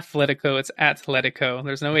not Atletico, it's Atletico.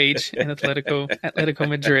 There's no H in Atletico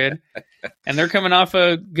Madrid. And they're coming off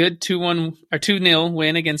a good 2-1 or 2-0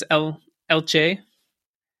 win against Elche.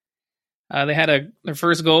 They had their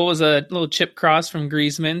first goal was a little chip cross from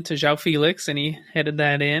Griezmann to João Felix, and he headed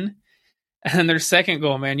that in. And their second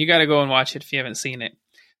goal, man, you got to go and watch it if you haven't seen it.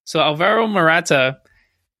 So Alvaro Morata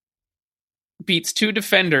beats 2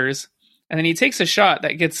 defenders, and then he takes a shot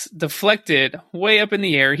that gets deflected way up in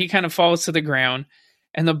the air. He kind of falls to the ground,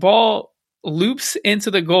 and the ball loops into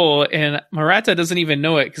the goal, and Morata doesn't even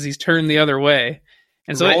know it because he's turned the other way.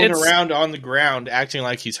 And so rolling around on the ground, acting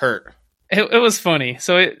like he's hurt. It was funny.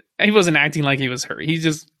 So he wasn't acting like he was hurt. He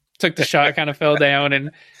just took the shot, kind of fell down, and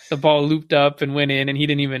the ball looped up and went in, and he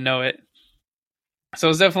didn't even know it. So it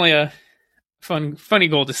was definitely a funny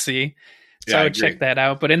goal to see. So I would check that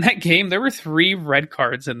out. But in that game, there were 3 red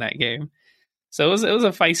cards in that game. So it was a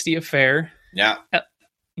feisty affair. Yeah.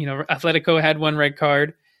 Atletico had 1 red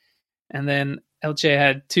card, and then Elche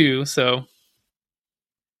had 2. So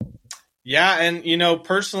yeah, and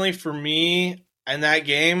personally for me in that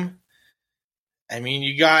game, I mean,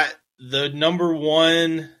 you got the number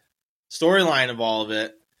one storyline of all of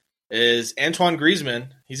it is Antoine Griezmann.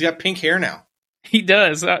 He's got pink hair now. he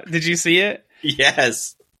does. Did you see it?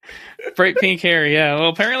 Yes. Bright pink hair, yeah. Well,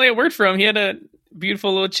 apparently it worked for him. He had a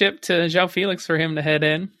beautiful little chip to João Felix for him to head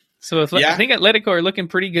in. So I think Atletico are looking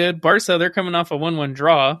pretty good. Barca, they're coming off a 1-1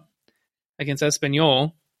 draw against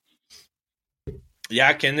Espanyol.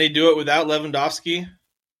 Yeah, can they do it without Lewandowski?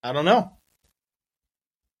 I don't know.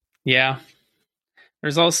 Yeah.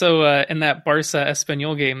 There's also, in that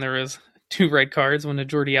Barca-Espanyol game, there was 2 red cards, one to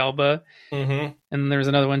Jordi Alba, and there was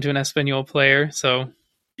another one to an Espanyol player. So,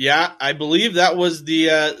 yeah, I believe that was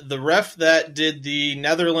the ref that did the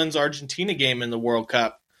Netherlands-Argentina game in the World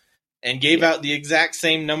Cup and gave out the exact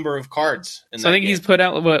same number of cards. So I think he's put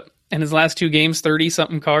out, in his last 2 games,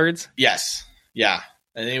 30-something cards? Yes. Yeah.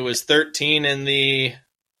 I think it was 13 in the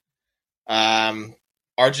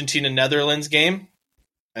Argentina-Netherlands game,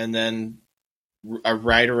 and then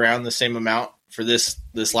right around the same amount for this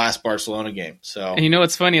last Barcelona game. So, and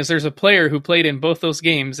what's funny is there's a player who played in both those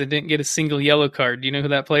games and didn't get a single yellow card. Do you know who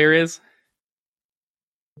that player is?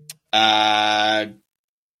 No.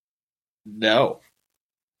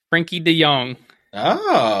 Frankie de Jong.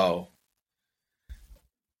 Oh.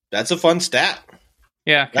 That's a fun stat.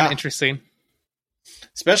 Yeah, kind of interesting.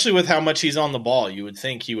 Especially with how much he's on the ball, you would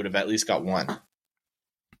think he would have at least got 1.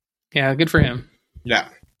 Yeah, good for him. Yeah.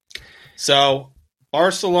 So,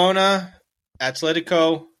 Barcelona,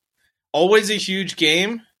 Atletico, always a huge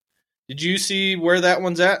game. Did you see where that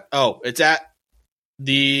one's at? Oh, it's at are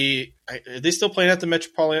they still playing at the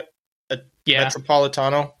Metropolitano,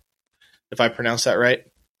 if I pronounce that right?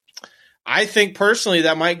 I think personally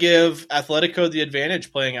that might give Atletico the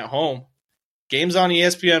advantage playing at home. Game's on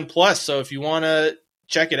ESPN Plus, so if you want to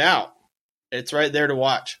check it out, it's right there to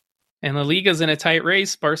watch. And the Liga's in a tight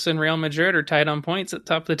race. Barca and Real Madrid are tied on points at the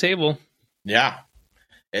top of the table. Yeah.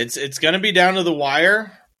 It's going to be down to the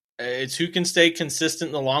wire. It's who can stay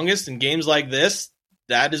consistent the longest. In games like this,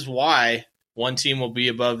 that is why one team will be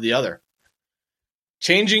above the other.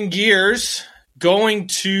 Changing gears, going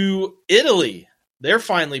to Italy. They're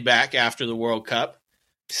finally back after the World Cup.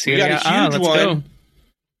 We got a huge one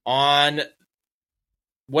on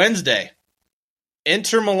Wednesday.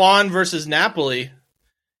 Inter Milan versus Napoli.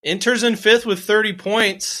 Inter's in 5th with 30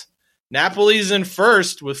 points. Napoli's in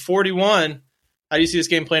 1st with 41. How do you see this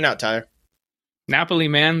game playing out, Tyler? Napoli,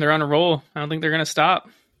 man, they're on a roll. I don't think they're going to stop.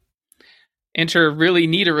 Inter really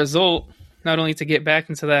need a result, not only to get back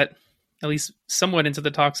into that, at least somewhat into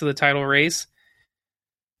the talks of the title race,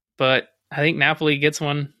 but I think Napoli gets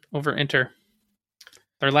one over Inter.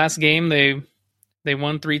 Their last game, they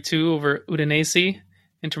won 3-2 over Udinese.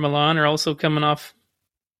 Inter Milan are also coming off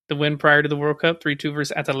the win prior to the World Cup, 3-2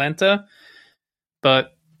 versus Atalanta.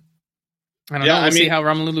 But I don't know. We'll see how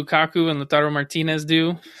Romelu Lukaku and Lautaro Martinez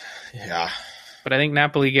do. Yeah. But I think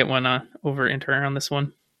Napoli get one over Inter on this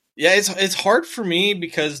one. Yeah, it's hard for me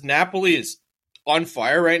because Napoli is on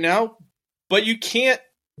fire right now, but you can't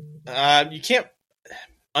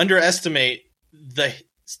underestimate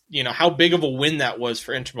how big of a win that was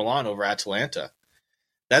for Inter Milan over Atalanta.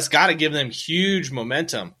 That's got to give them huge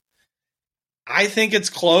momentum. I think it's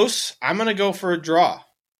close. I'm going to go for a draw.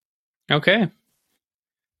 Okay.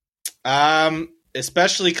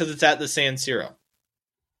 Especially because it's at the San Siro.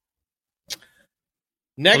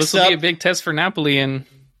 This will be a big test for Napoli and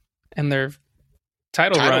their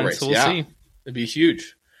title run, race, so we'll see. It'd be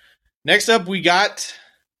huge. Next up, we got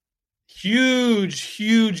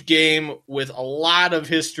huge game with a lot of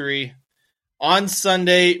history. On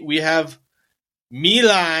Sunday, we have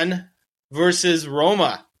Milan versus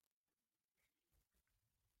Roma.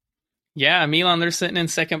 Yeah, Milan, they're sitting in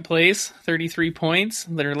 2nd place, 33 points.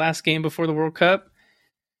 Their last game before the World Cup,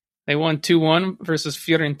 they won 2-1 versus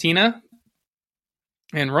Fiorentina.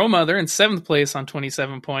 And Roma, they're in 7th place on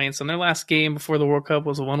 27 points. And their last game before the World Cup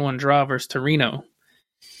was a 1-1 draw versus Torino.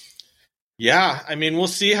 Yeah, I mean, we'll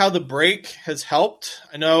see how the break has helped.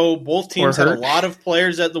 I know both teams had a lot of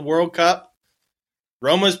players at the World Cup.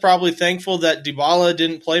 Roma's probably thankful that Dybala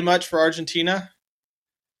didn't play much for Argentina.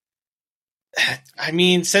 I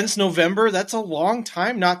mean, since November, that's a long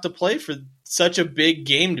time not to play for such a big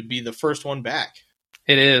game to be the first one back.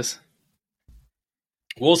 It is.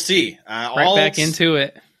 We'll see. Right back into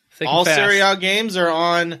it. All Serie A games are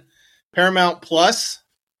on Paramount Plus.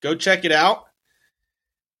 Go check it out.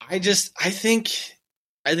 I think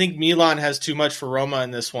Milan has too much for Roma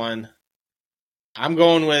in this one. I'm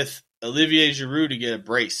going with Olivier Giroud to get a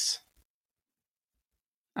brace.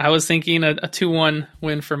 I was thinking a 2-1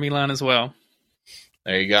 win for Milan as well.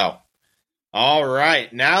 There you go. All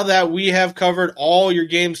right. Now that we have covered all your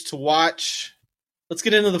games to watch, let's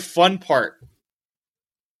get into the fun part.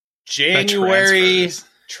 January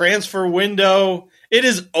transfer window. It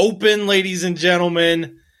is open, ladies and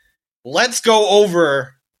gentlemen. Let's go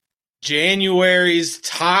over January's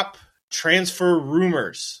top transfer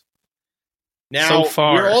rumors. Now,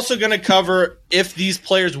 we're also going to cover if these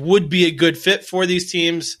players would be a good fit for these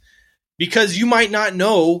teams, because you might not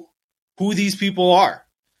know who these people are.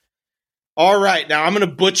 All right, now I'm going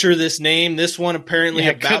to butcher this name. This one apparently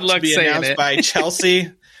about to be announced by Chelsea.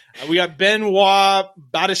 We got Benoit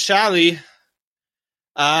Badiashile,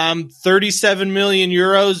 37 million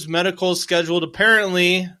euros, medical scheduled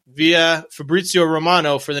apparently via Fabrizio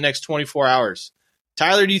Romano for the next 24 hours.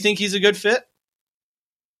 Tyler, do you think he's a good fit?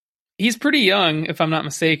 He's pretty young, if I'm not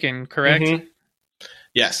mistaken, correct? Mm-hmm.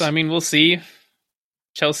 Yes. So, I mean, we'll see.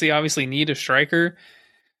 Chelsea obviously need a striker.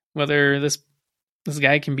 Whether this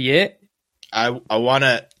guy can be it. I want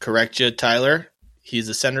to correct you, Tyler. He's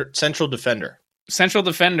a central defender. Central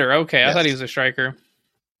defender, okay. Yes. I thought he was a striker.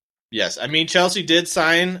 Yes. I mean, Chelsea did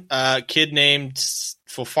sign a kid named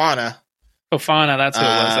Fofana. Fofana, that's who it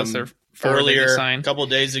was. That's their earlier, a couple of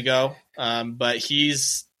days ago. But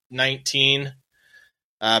he's 19.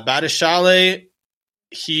 Badiashile,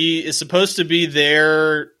 he is supposed to be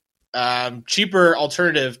their cheaper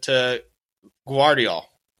alternative to Guardiola.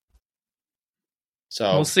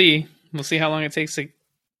 So we'll see. We'll see how long it takes to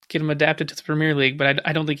get him adapted to the Premier League, but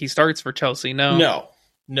I don't think he starts for Chelsea, no.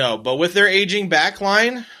 No. But with their aging back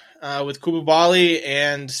line, with Koulibaly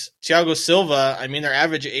and Thiago Silva, I mean, their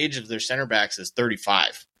average age of their center backs is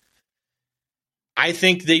 35. I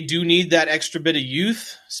think they do need that extra bit of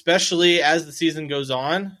youth, especially as the season goes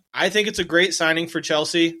on. I think it's a great signing for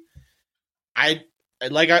Chelsea.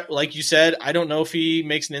 Like you said, I don't know if he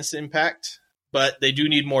makes an instant impact, but they do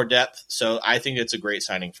need more depth, so I think it's a great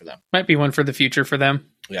signing for them. Might be one for the future for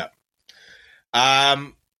them. Yeah.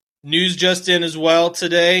 News just in as well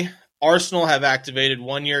today. Arsenal have activated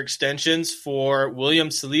 1-year extensions for William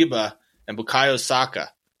Saliba and Bukayo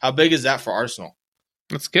Saka. How big is that for Arsenal?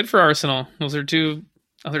 That's good for Arsenal. Those are two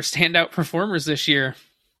other standout performers this year.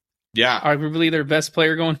 Yeah. Arguably their best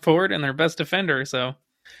player going forward and their best defender. So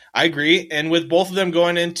I agree. And with both of them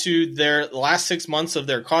going into their last 6 months of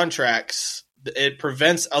their contracts, it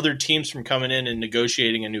prevents other teams from coming in and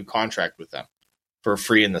negotiating a new contract with them for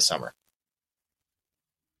free in the summer.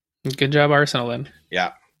 Good job, Arsenal, then.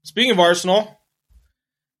 Yeah. Speaking of Arsenal,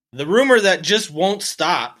 the rumor that just won't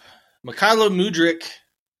stop, Mykhailo Mudryk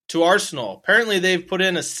to Arsenal. Apparently, they've put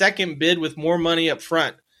in a second bid with more money up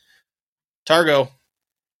front. Targo,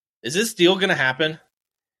 is this deal going to happen?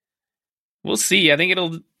 We'll see. I think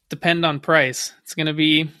it'll depend on price. It's going to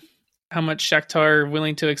be how much Shakhtar are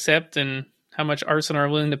willing to accept and how much Arsenal are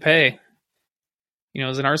willing to pay. You know,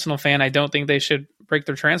 as an Arsenal fan, I don't think they should break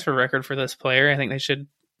their transfer record for this player. I think they should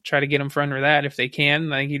try to get him for under that if they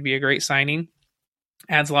can. I think he'd be a great signing.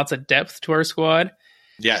 Adds lots of depth to our squad.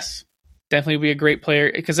 Yes. Definitely be a great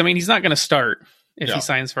player, because I mean he's not going to start if he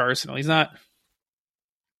signs for Arsenal. He's not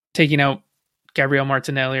taking out Gabriel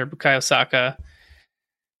Martinelli or Bukayo Saka.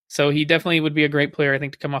 So he definitely would be a great player, I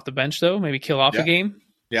think, to come off the bench though, maybe kill off a game.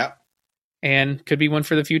 Yeah. And could be one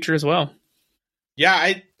for the future as well.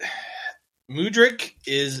 Yeah, Mudryk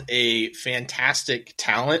is a fantastic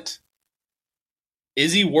talent.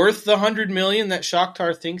 Is he worth the $100 million that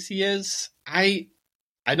Shakhtar thinks he is? I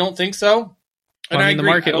don't think so. Well, I mean, the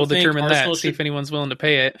market will determine that. See if anyone's willing to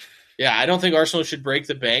pay it. Yeah, I don't think Arsenal should break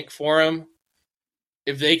the bank for him.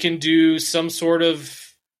 If they can do some sort of,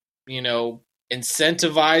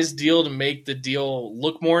 incentivized deal to make the deal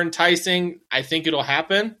look more enticing, I think it'll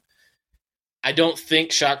happen. I don't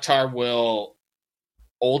think Shakhtar will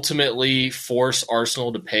ultimately force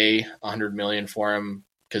Arsenal to pay $100 million for him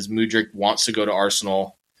because Mudryk wants to go to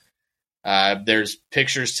Arsenal. There's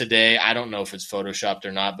pictures today. I don't know if it's photoshopped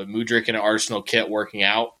or not, but Mudryk in an Arsenal kit working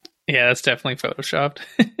out. Yeah, that's definitely photoshopped.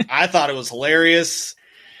 I thought it was hilarious,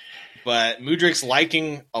 but Mudryk's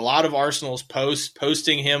liking a lot of Arsenal's posts,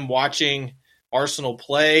 posting him watching Arsenal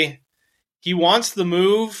play. He wants the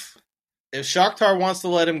move. If Shakhtar wants to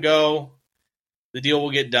let him go, the deal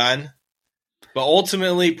will get done. But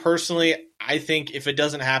ultimately, personally, I think if it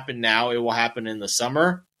doesn't happen now, it will happen in the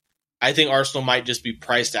summer. I think Arsenal might just be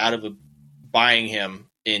priced out of buying him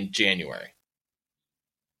in January.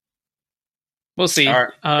 We'll see.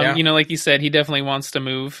 Like you said, he definitely wants to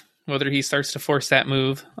move. Whether he starts to force that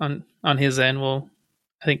move on his end will,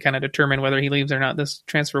 I think, kind of determine whether he leaves or not this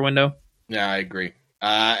transfer window. Yeah, I agree.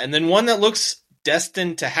 And then one that looks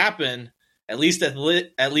destined to happen, at least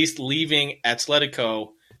leaving Atletico.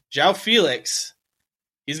 João Felix,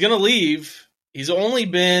 he's going to leave. He's only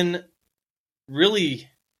been really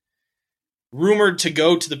rumored to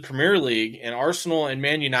go to the Premier League and Arsenal and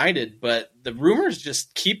Man United, but the rumors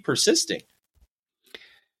just keep persisting.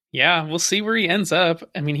 Yeah, we'll see where he ends up.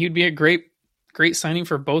 I mean, he'd be a great signing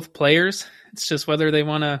for both players. It's just whether they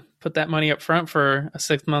want to put that money up front for a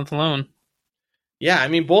 6-month loan. Yeah, I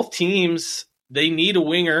mean, both teams, they need a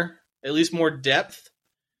winger, at least more depth.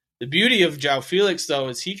 The beauty of João Felix, though,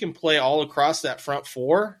 is he can play all across that front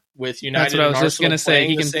four with United. That's what I was just going to say.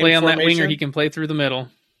 He can play on that winger. He can play through the middle.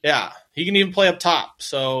 Yeah, he can even play up top.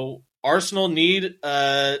 So Arsenal need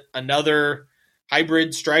another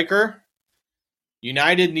hybrid striker.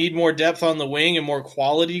 United need more depth on the wing and more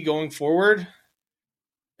quality going forward.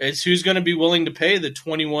 It's who's going to be willing to pay the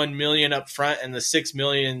 $21 million up front and the $6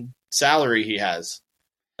 million salary he has.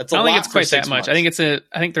 That's a lot. I don't think it's quite that much. I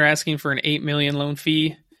think they're asking for an $8 million loan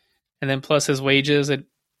fee, and then plus his wages, it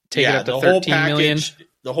take it up to $13 million.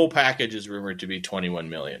 The whole package is rumored to be $21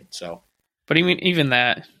 million. So, but even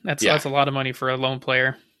that's a lot of money for a loan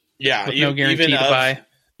player. Yeah, with no guarantee to buy,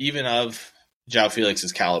 even of João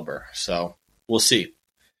Felix's caliber. So we'll see.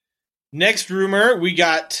 Next rumor, we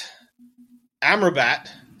got Amrabat,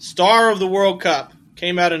 star of the World Cup,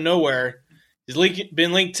 came out of nowhere. He's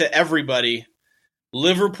been linked to everybody.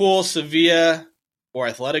 Liverpool, Sevilla, or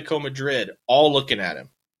Atletico Madrid, all looking at him.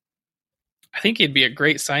 I think he'd be a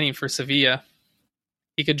great signing for Sevilla.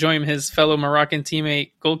 He could join his fellow Moroccan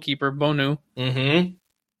teammate, goalkeeper, Bonu. Mm-hmm.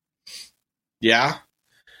 Yeah.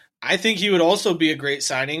 I think he would also be a great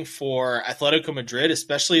signing for Atletico Madrid,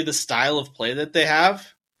 especially the style of play that they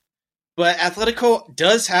have. But Atletico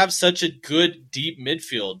does have such a good, deep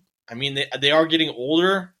midfield. I mean, they are getting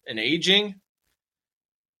older and aging.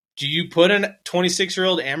 Do you put a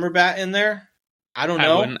 26-year-old Amrabat in there? I don't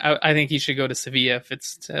know. I think he should go to Sevilla if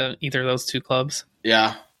it's to either of those two clubs.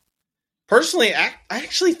 Yeah. Personally, I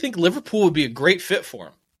actually think Liverpool would be a great fit for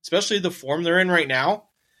him, especially the form they're in right now.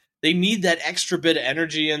 They need that extra bit of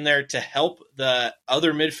energy in there to help the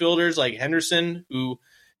other midfielders like Henderson, who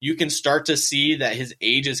you can start to see that his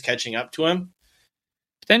age is catching up to him.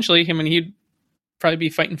 Potentially, I mean, he'd probably be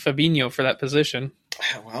fighting Fabinho for that position.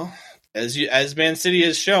 Well, as Man City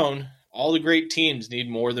has shown, all the great teams need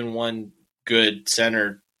more than one good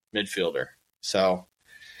center midfielder. So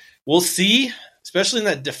we'll see, especially in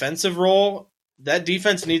that defensive role. That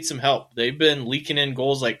defense needs some help. They've been leaking in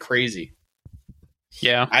goals like crazy.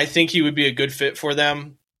 Yeah. I think he would be a good fit for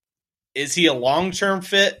them. Is he a long-term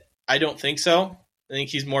fit? I don't think so. I think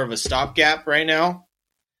he's more of a stopgap right now.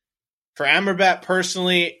 For Amrabat,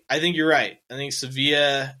 personally, I think you're right. I think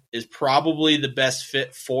Sevilla is probably the best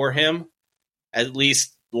fit for him, at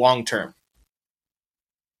least long-term.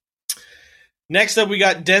 Next up, we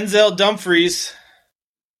got Denzel Dumfries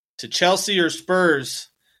to Chelsea or Spurs.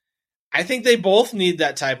 I think they both need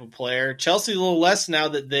that type of player. Chelsea a little less now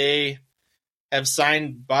that they have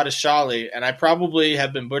signed Botticelli, and I probably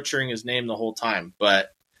have been butchering his name the whole time, but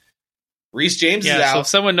Reece James is out. So if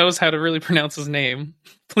someone knows how to really pronounce his name,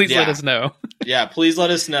 please let us know. Yeah, please let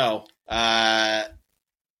us know. I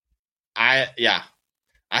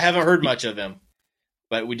haven't heard much of him,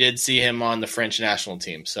 but we did see him on the French national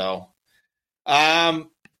team. So,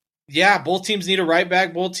 both teams need a right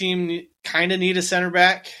back. Both teams kind of need a center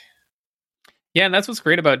back. Yeah, and that's what's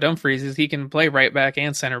great about Dumfries is he can play right back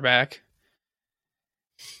and center back.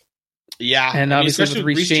 Yeah, and obviously with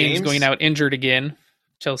Reece James going out injured again,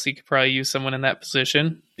 Chelsea could probably use someone in that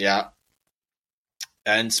position. Yeah.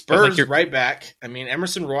 And Spurs right back. I mean,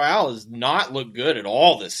 Emerson Royale has not looked good at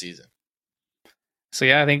all this season. So,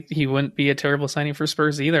 yeah, I think he wouldn't be a terrible signing for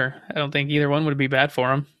Spurs either. I don't think either one would be bad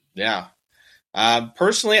for him. Yeah.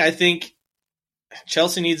 Personally, I think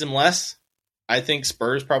Chelsea needs him less. I think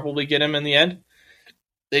Spurs probably get him in the end.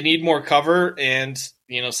 They need more cover and,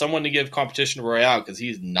 someone to give competition to Royale because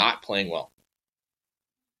he's not playing well.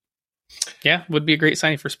 Yeah, would be a great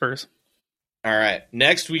signing for Spurs. All right.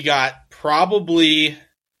 Next, we got probably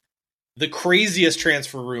the craziest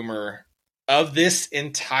transfer rumor of this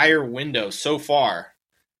entire window so far.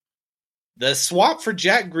 The swap for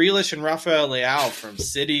Jack Grealish and Rafael Leao from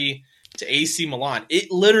City to AC Milan.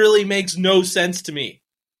 It literally makes no sense to me.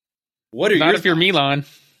 What are Not if you're Milan.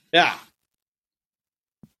 Yeah.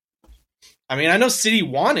 I mean, I know City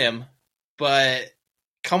want him, but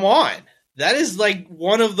come on. That is like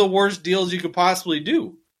one of the worst deals you could possibly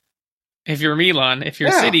do. If you're Milan, if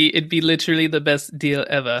you're City, it'd be literally the best deal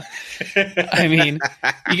ever. I mean,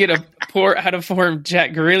 you get a poor out-of-form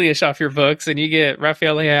Jack Grealish off your books, and you get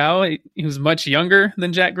Rafael Leao, who's much younger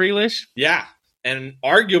than Jack Grealish. Yeah. And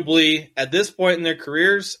arguably, at this point in their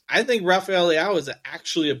careers, I think Rafael Leao is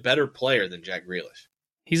actually a better player than Jack Grealish.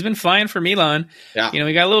 He's been flying for Milan. Yeah. He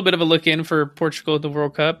got a little bit of a look in for Portugal at the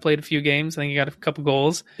World Cup, played a few games. I think he got a couple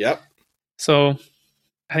goals. Yep. So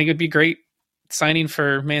I think it'd be great signing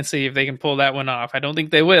for Man City if they can pull that one off. I don't think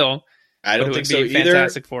they will. I don't think so either.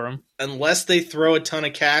 Fantastic for him. Unless they throw a ton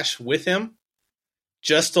of cash with him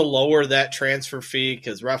just to lower that transfer fee,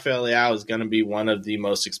 because Rafael Leao is going to be one of the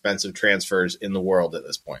most expensive transfers in the world at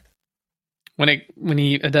this point. When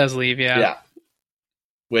he does leave, yeah. Yeah.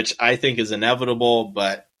 Which I think is inevitable,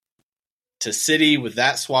 but to City with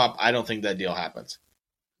that swap, I don't think that deal happens.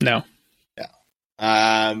 No. Yeah.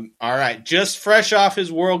 All right. Just fresh off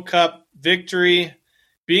his World Cup victory,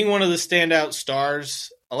 being one of the standout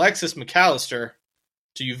stars, Alexis McAllister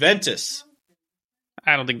to Juventus.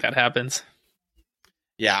 I don't think that happens.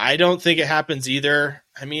 Yeah, I don't think it happens either.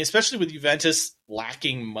 I mean, especially with Juventus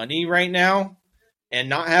lacking money right now and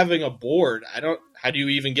not having a board, how do you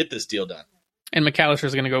even get this deal done? And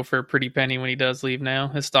McAllister's going to go for a pretty penny when he does leave now.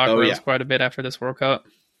 His stock rose quite a bit after this World Cup.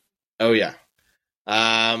 Oh, yeah.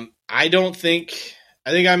 I think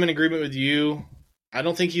I'm in agreement with you. I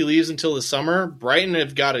don't think he leaves until the summer. Brighton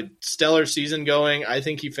have got a stellar season going. I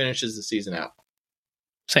think he finishes the season out.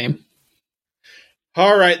 Same.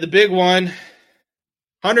 All right, the big one.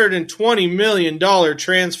 $120 million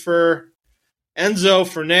transfer. Enzo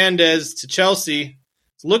Fernandez to Chelsea.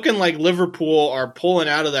 It's looking like Liverpool are pulling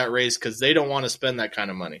out of that race because they don't want to spend that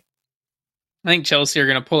kind of money. I think Chelsea are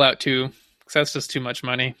going to pull out too, because that's just too much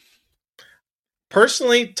money.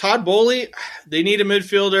 Personally, Todd Boehly, they need a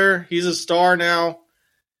midfielder. He's a star now.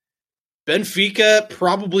 Benfica,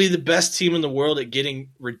 probably the best team in the world at getting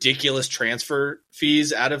ridiculous transfer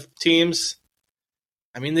fees out of teams.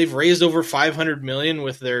 I mean, they've raised over $500 million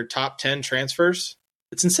with their top 10 transfers.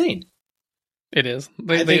 It's insane. It is.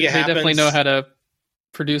 They definitely know how to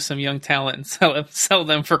produce some young talent and sell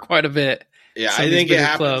them for quite a bit. Yeah, I think it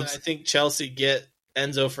happens. I think Chelsea get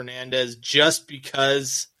Enzo Fernandez just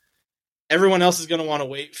because everyone else is going to want to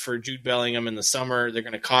wait for Jude Bellingham in the summer. They're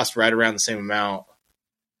going to cost right around the same amount.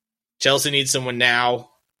 Chelsea needs someone now.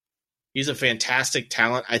 He's a fantastic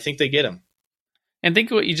talent. I think they get him. And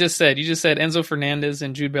think of what you just said. You just said Enzo Fernandez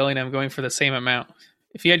and Jude Bellingham going for the same amount.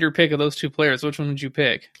 If you had your pick of those two players, which one would you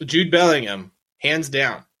pick? Jude Bellingham, hands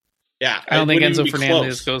down. Yeah, I don't think Enzo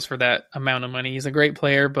Fernandez goes for that amount of money. He's a great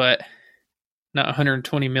player, but not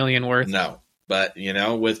 $120 million worth. No, but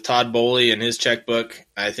with Todd Boehly and his checkbook,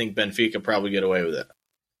 I think Benfica probably get away with it.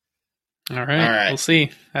 All right. We'll see.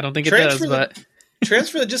 I don't think it does, but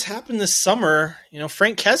transfer that just happened this summer.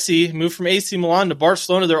 Frank Kessie moved from AC Milan to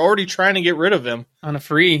Barcelona. They're already trying to get rid of him on a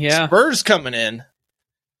free. Yeah, Spurs coming in,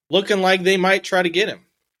 looking like they might try to get him.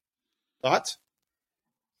 Thoughts?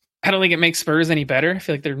 I don't think it makes Spurs any better. I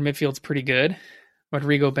feel like their midfield's pretty good.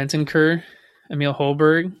 Rodrigo Bentancur, Emil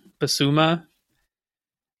Holberg, Basuma.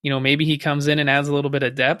 Maybe he comes in and adds a little bit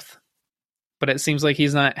of depth, but it seems like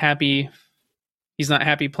he's not happy. He's not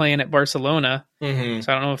happy playing at Barcelona. Mm-hmm.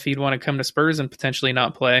 So I don't know if he'd want to come to Spurs and potentially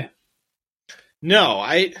not play. No,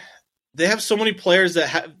 they have so many players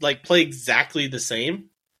that play exactly the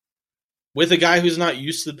same with a guy who's not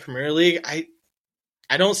used to the Premier League.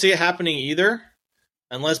 I don't see it happening either.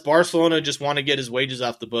 Unless Barcelona just want to get his wages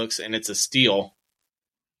off the books and it's a steal.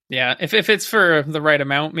 Yeah, if it's for the right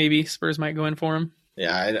amount, maybe Spurs might go in for him.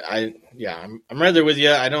 Yeah, I'm right there with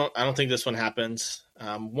you. I don't think this one happens.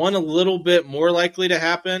 One a little bit more likely to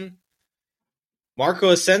happen. Marco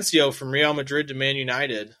Asensio from Real Madrid to Man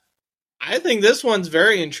United. I think this one's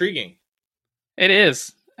very intriguing. It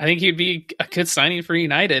is. I think he'd be a good signing for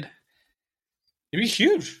United. It'd be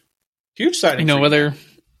huge signing.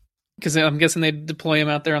 Because I'm guessing they deploy him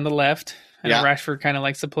out there on the left. And Rashford kind of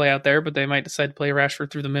likes to play out there, but they might decide to play Rashford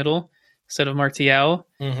through the middle instead of Martial.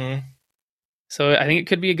 Mm-hmm. So I think it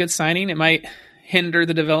could be a good signing. It might hinder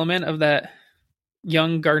the development of that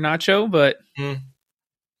young Garnacho, but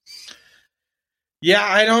yeah,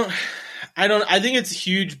 I think it's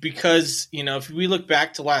huge because, if we look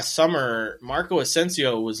back to last summer, Marco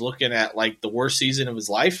Asensio was looking at the worst season of his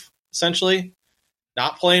life, essentially.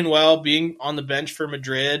 Not playing well, being on the bench for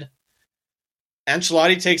Madrid.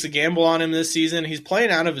 Ancelotti takes a gamble on him this season. He's playing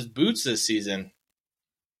out of his boots this season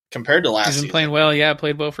compared to last season. He's been playing well, yeah.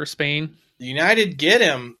 Played well for Spain. The United get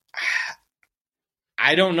him.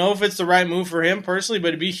 I don't know if it's the right move for him personally, but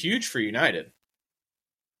it'd be huge for United.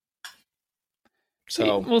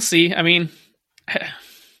 So we'll see. I mean,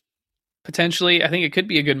 potentially, I think it could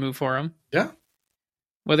be a good move for him. Yeah.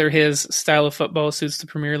 Whether his style of football suits the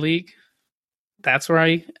Premier League, that's where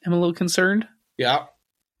I am a little concerned. Yeah.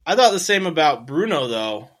 I thought the same about Bruno,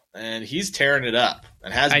 though. and he's tearing it up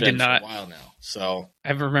and has been for a while now. So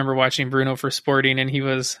I remember watching Bruno for Sporting, and he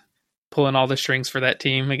was pulling all the strings for that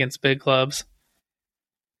team against big clubs.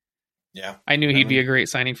 Yeah. I knew he'd be a great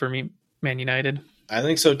signing for me, Man United. I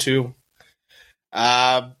think so too.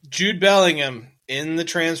 Jude Bellingham in the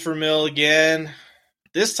transfer mill again.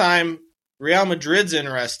 This time, Real Madrid's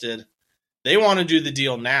interested. They want to do the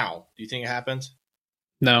deal now. Do you think it happens?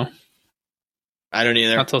 No. I don't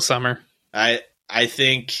either. Not till summer. I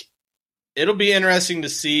think it'll be interesting to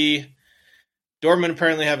see. Dortmund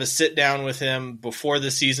apparently have a sit down with him before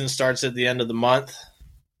the season starts at the end of the month.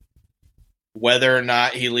 Whether or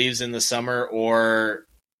not he leaves in the summer or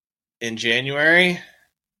in January,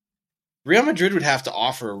 Real Madrid would have to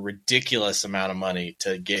offer a ridiculous amount of money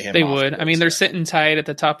to get him. They would. I mean, they're sitting tied at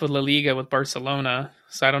the top of La Liga with Barcelona.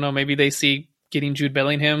 So I don't know. Maybe they see getting Jude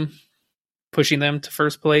Bellingham, pushing them to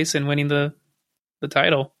first place and winning the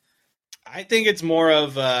title. I think it's more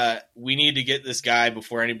of we need to get this guy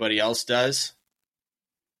before anybody else does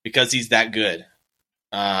because he's that good.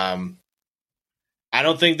 I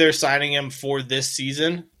don't think they're signing him for this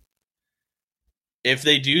season. If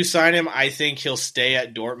they do sign him, I think he'll stay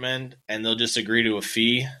at Dortmund and they'll just agree to a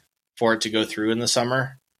fee for it to go through in the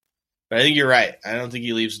summer. But I think you're right. I don't think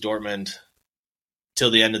he leaves Dortmund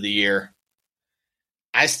till the end of the year.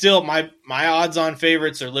 I still, my odds-on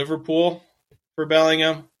favorites are Liverpool for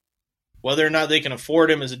Bellingham. Whether or not they can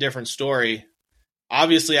afford him is a different story.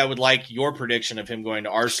 Obviously, I would like your prediction of him going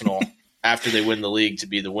to Arsenal after they win the league to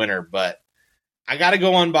be the winner, but I got to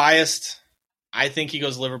go unbiased. I think he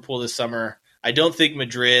goes Liverpool this summer. I don't think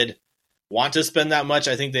Madrid want to spend that much.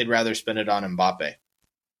 I think they'd rather spend it on Mbappe.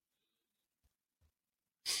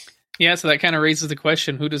 Yeah, so that kind of raises the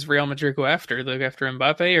question, who does Real Madrid go after? They go after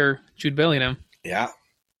Mbappe or Jude Bellingham? Yeah.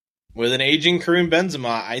 With an aging Karim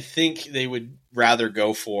Benzema, I think they would rather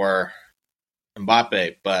go for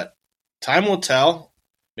Mbappe, but time will tell.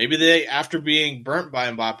 Maybe they, after being burnt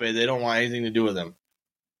by Mbappe, they don't want anything to do with him.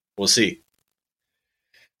 We'll see.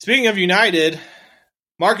 Speaking of United,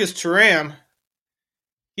 Marcus Thuram,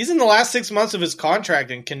 he's in the last 6 months of his contract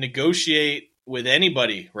and can negotiate with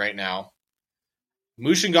anybody right now.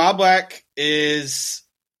 Mönchengladbach is,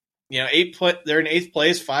 they're in 8th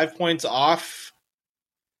place, 5 points off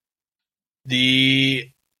the,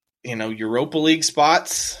 Europa League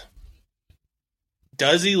spots.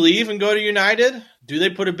 Does he leave and go to United? Do they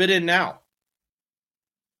put a bid in now?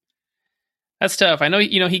 That's tough. I know,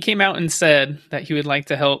 he came out and said that he would like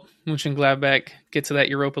to help Mönchengladbach get to that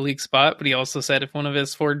Europa League spot, but he also said if one of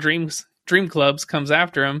his 4 dream clubs comes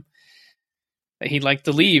after him, that he'd like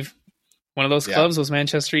to leave. One of those clubs was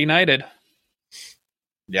Manchester United.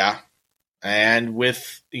 Yeah. And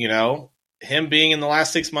with, him being in the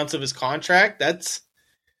last 6 months of his contract, that's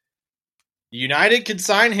United could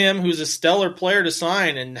sign him, who's a stellar player to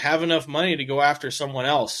sign, and have enough money to go after someone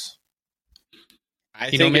else. I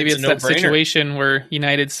think maybe it's that situation where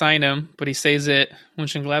United sign him, but he stays at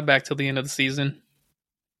Mönchengladbach till the end of the season.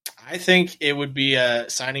 I think it would be a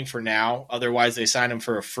signing for now. Otherwise, they sign him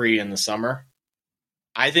for a free in the summer.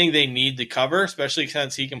 I think they need the cover, especially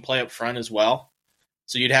since he can play up front as well.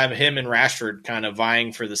 So you'd have him and Rashford kind of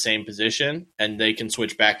vying for the same position, and they can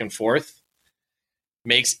switch back and forth.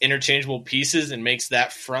 Makes interchangeable pieces and makes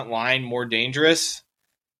that front line more dangerous.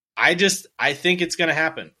 I think it's going to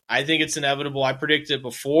happen. I think it's inevitable. I predicted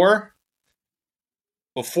before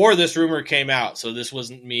this rumor came out, so this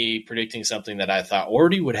wasn't me predicting something that I thought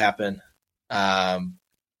already would happen. I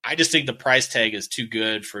just think the price tag is too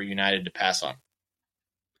good for United to pass on.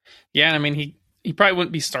 Yeah, I mean, he probably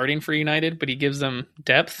wouldn't be starting for United, but he gives them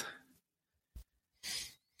depth.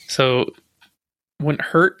 So wouldn't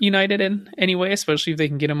hurt United in any way, especially if they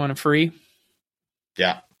can get him on a free.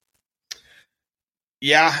 Yeah.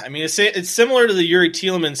 Yeah, I mean, it's similar to the Yuri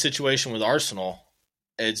Tielemans situation with Arsenal.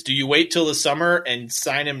 It's, do you wait till the summer and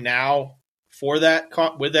sign him now for that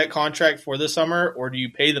with that contract for the summer, or do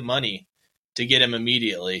you pay the money to get him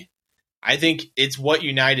immediately? I think it's what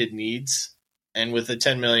United needs, and with the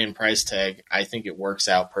 10 million price tag, I think it works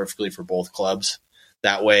out perfectly for both clubs.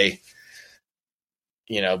 That way,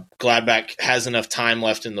 Gladbach has enough time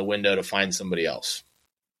left in the window to find somebody else.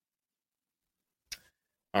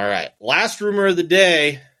 All right. Last rumor of the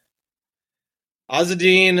day.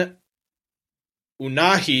 Azzedine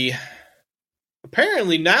Ounahi.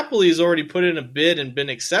 Apparently, Napoli has already put in a bid and been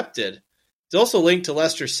accepted. It's also linked to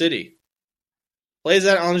Leicester City. Plays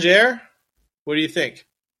at Angers? What do you think?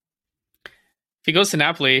 If he goes to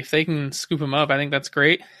Napoli, if they can scoop him up, I think that's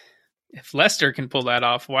great. If Leicester can pull that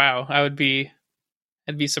off, wow. I'd be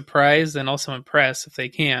surprised and also impressed if they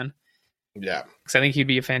can. Yeah. Because I think he'd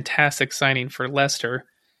be a fantastic signing for Leicester.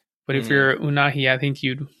 But if you're Unai, I think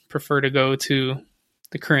you'd prefer to go to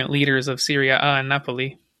the current leaders of Serie A and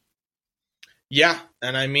Napoli. Yeah,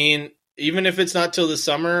 and I mean, even if it's not till the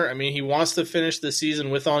summer, I mean, he wants to finish the season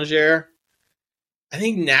with Angers. I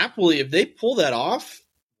think Napoli, if they pull that off,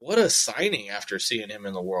 what a signing after seeing him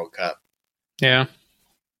in the World Cup. Yeah.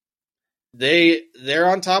 They're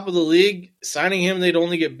on top of the league. Signing him, they'd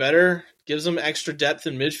only get better. Gives them extra depth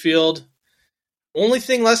in midfield. Only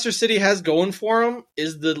thing Leicester City has going for him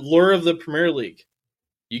is the lure of the Premier League.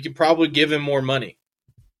 You could probably give him more money.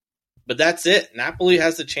 But that's it. Napoli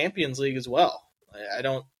has the Champions League as well. I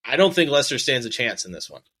don't think Leicester stands a chance in this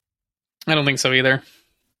one. I don't think so either.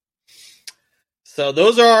 So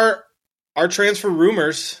those are our transfer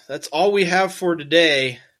rumors. That's all we have for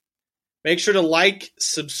today. Make sure to like,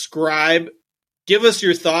 subscribe, give us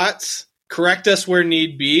your thoughts, correct us where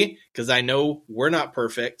need be, because I know we're not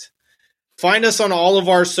perfect. Find us on all of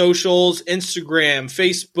our socials, Instagram,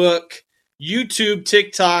 Facebook, YouTube,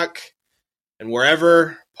 TikTok, and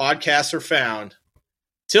wherever podcasts are found.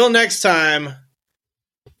 Till next time,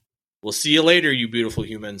 we'll see you later, you beautiful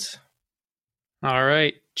humans. All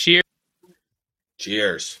right. Cheers.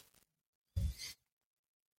 Cheers.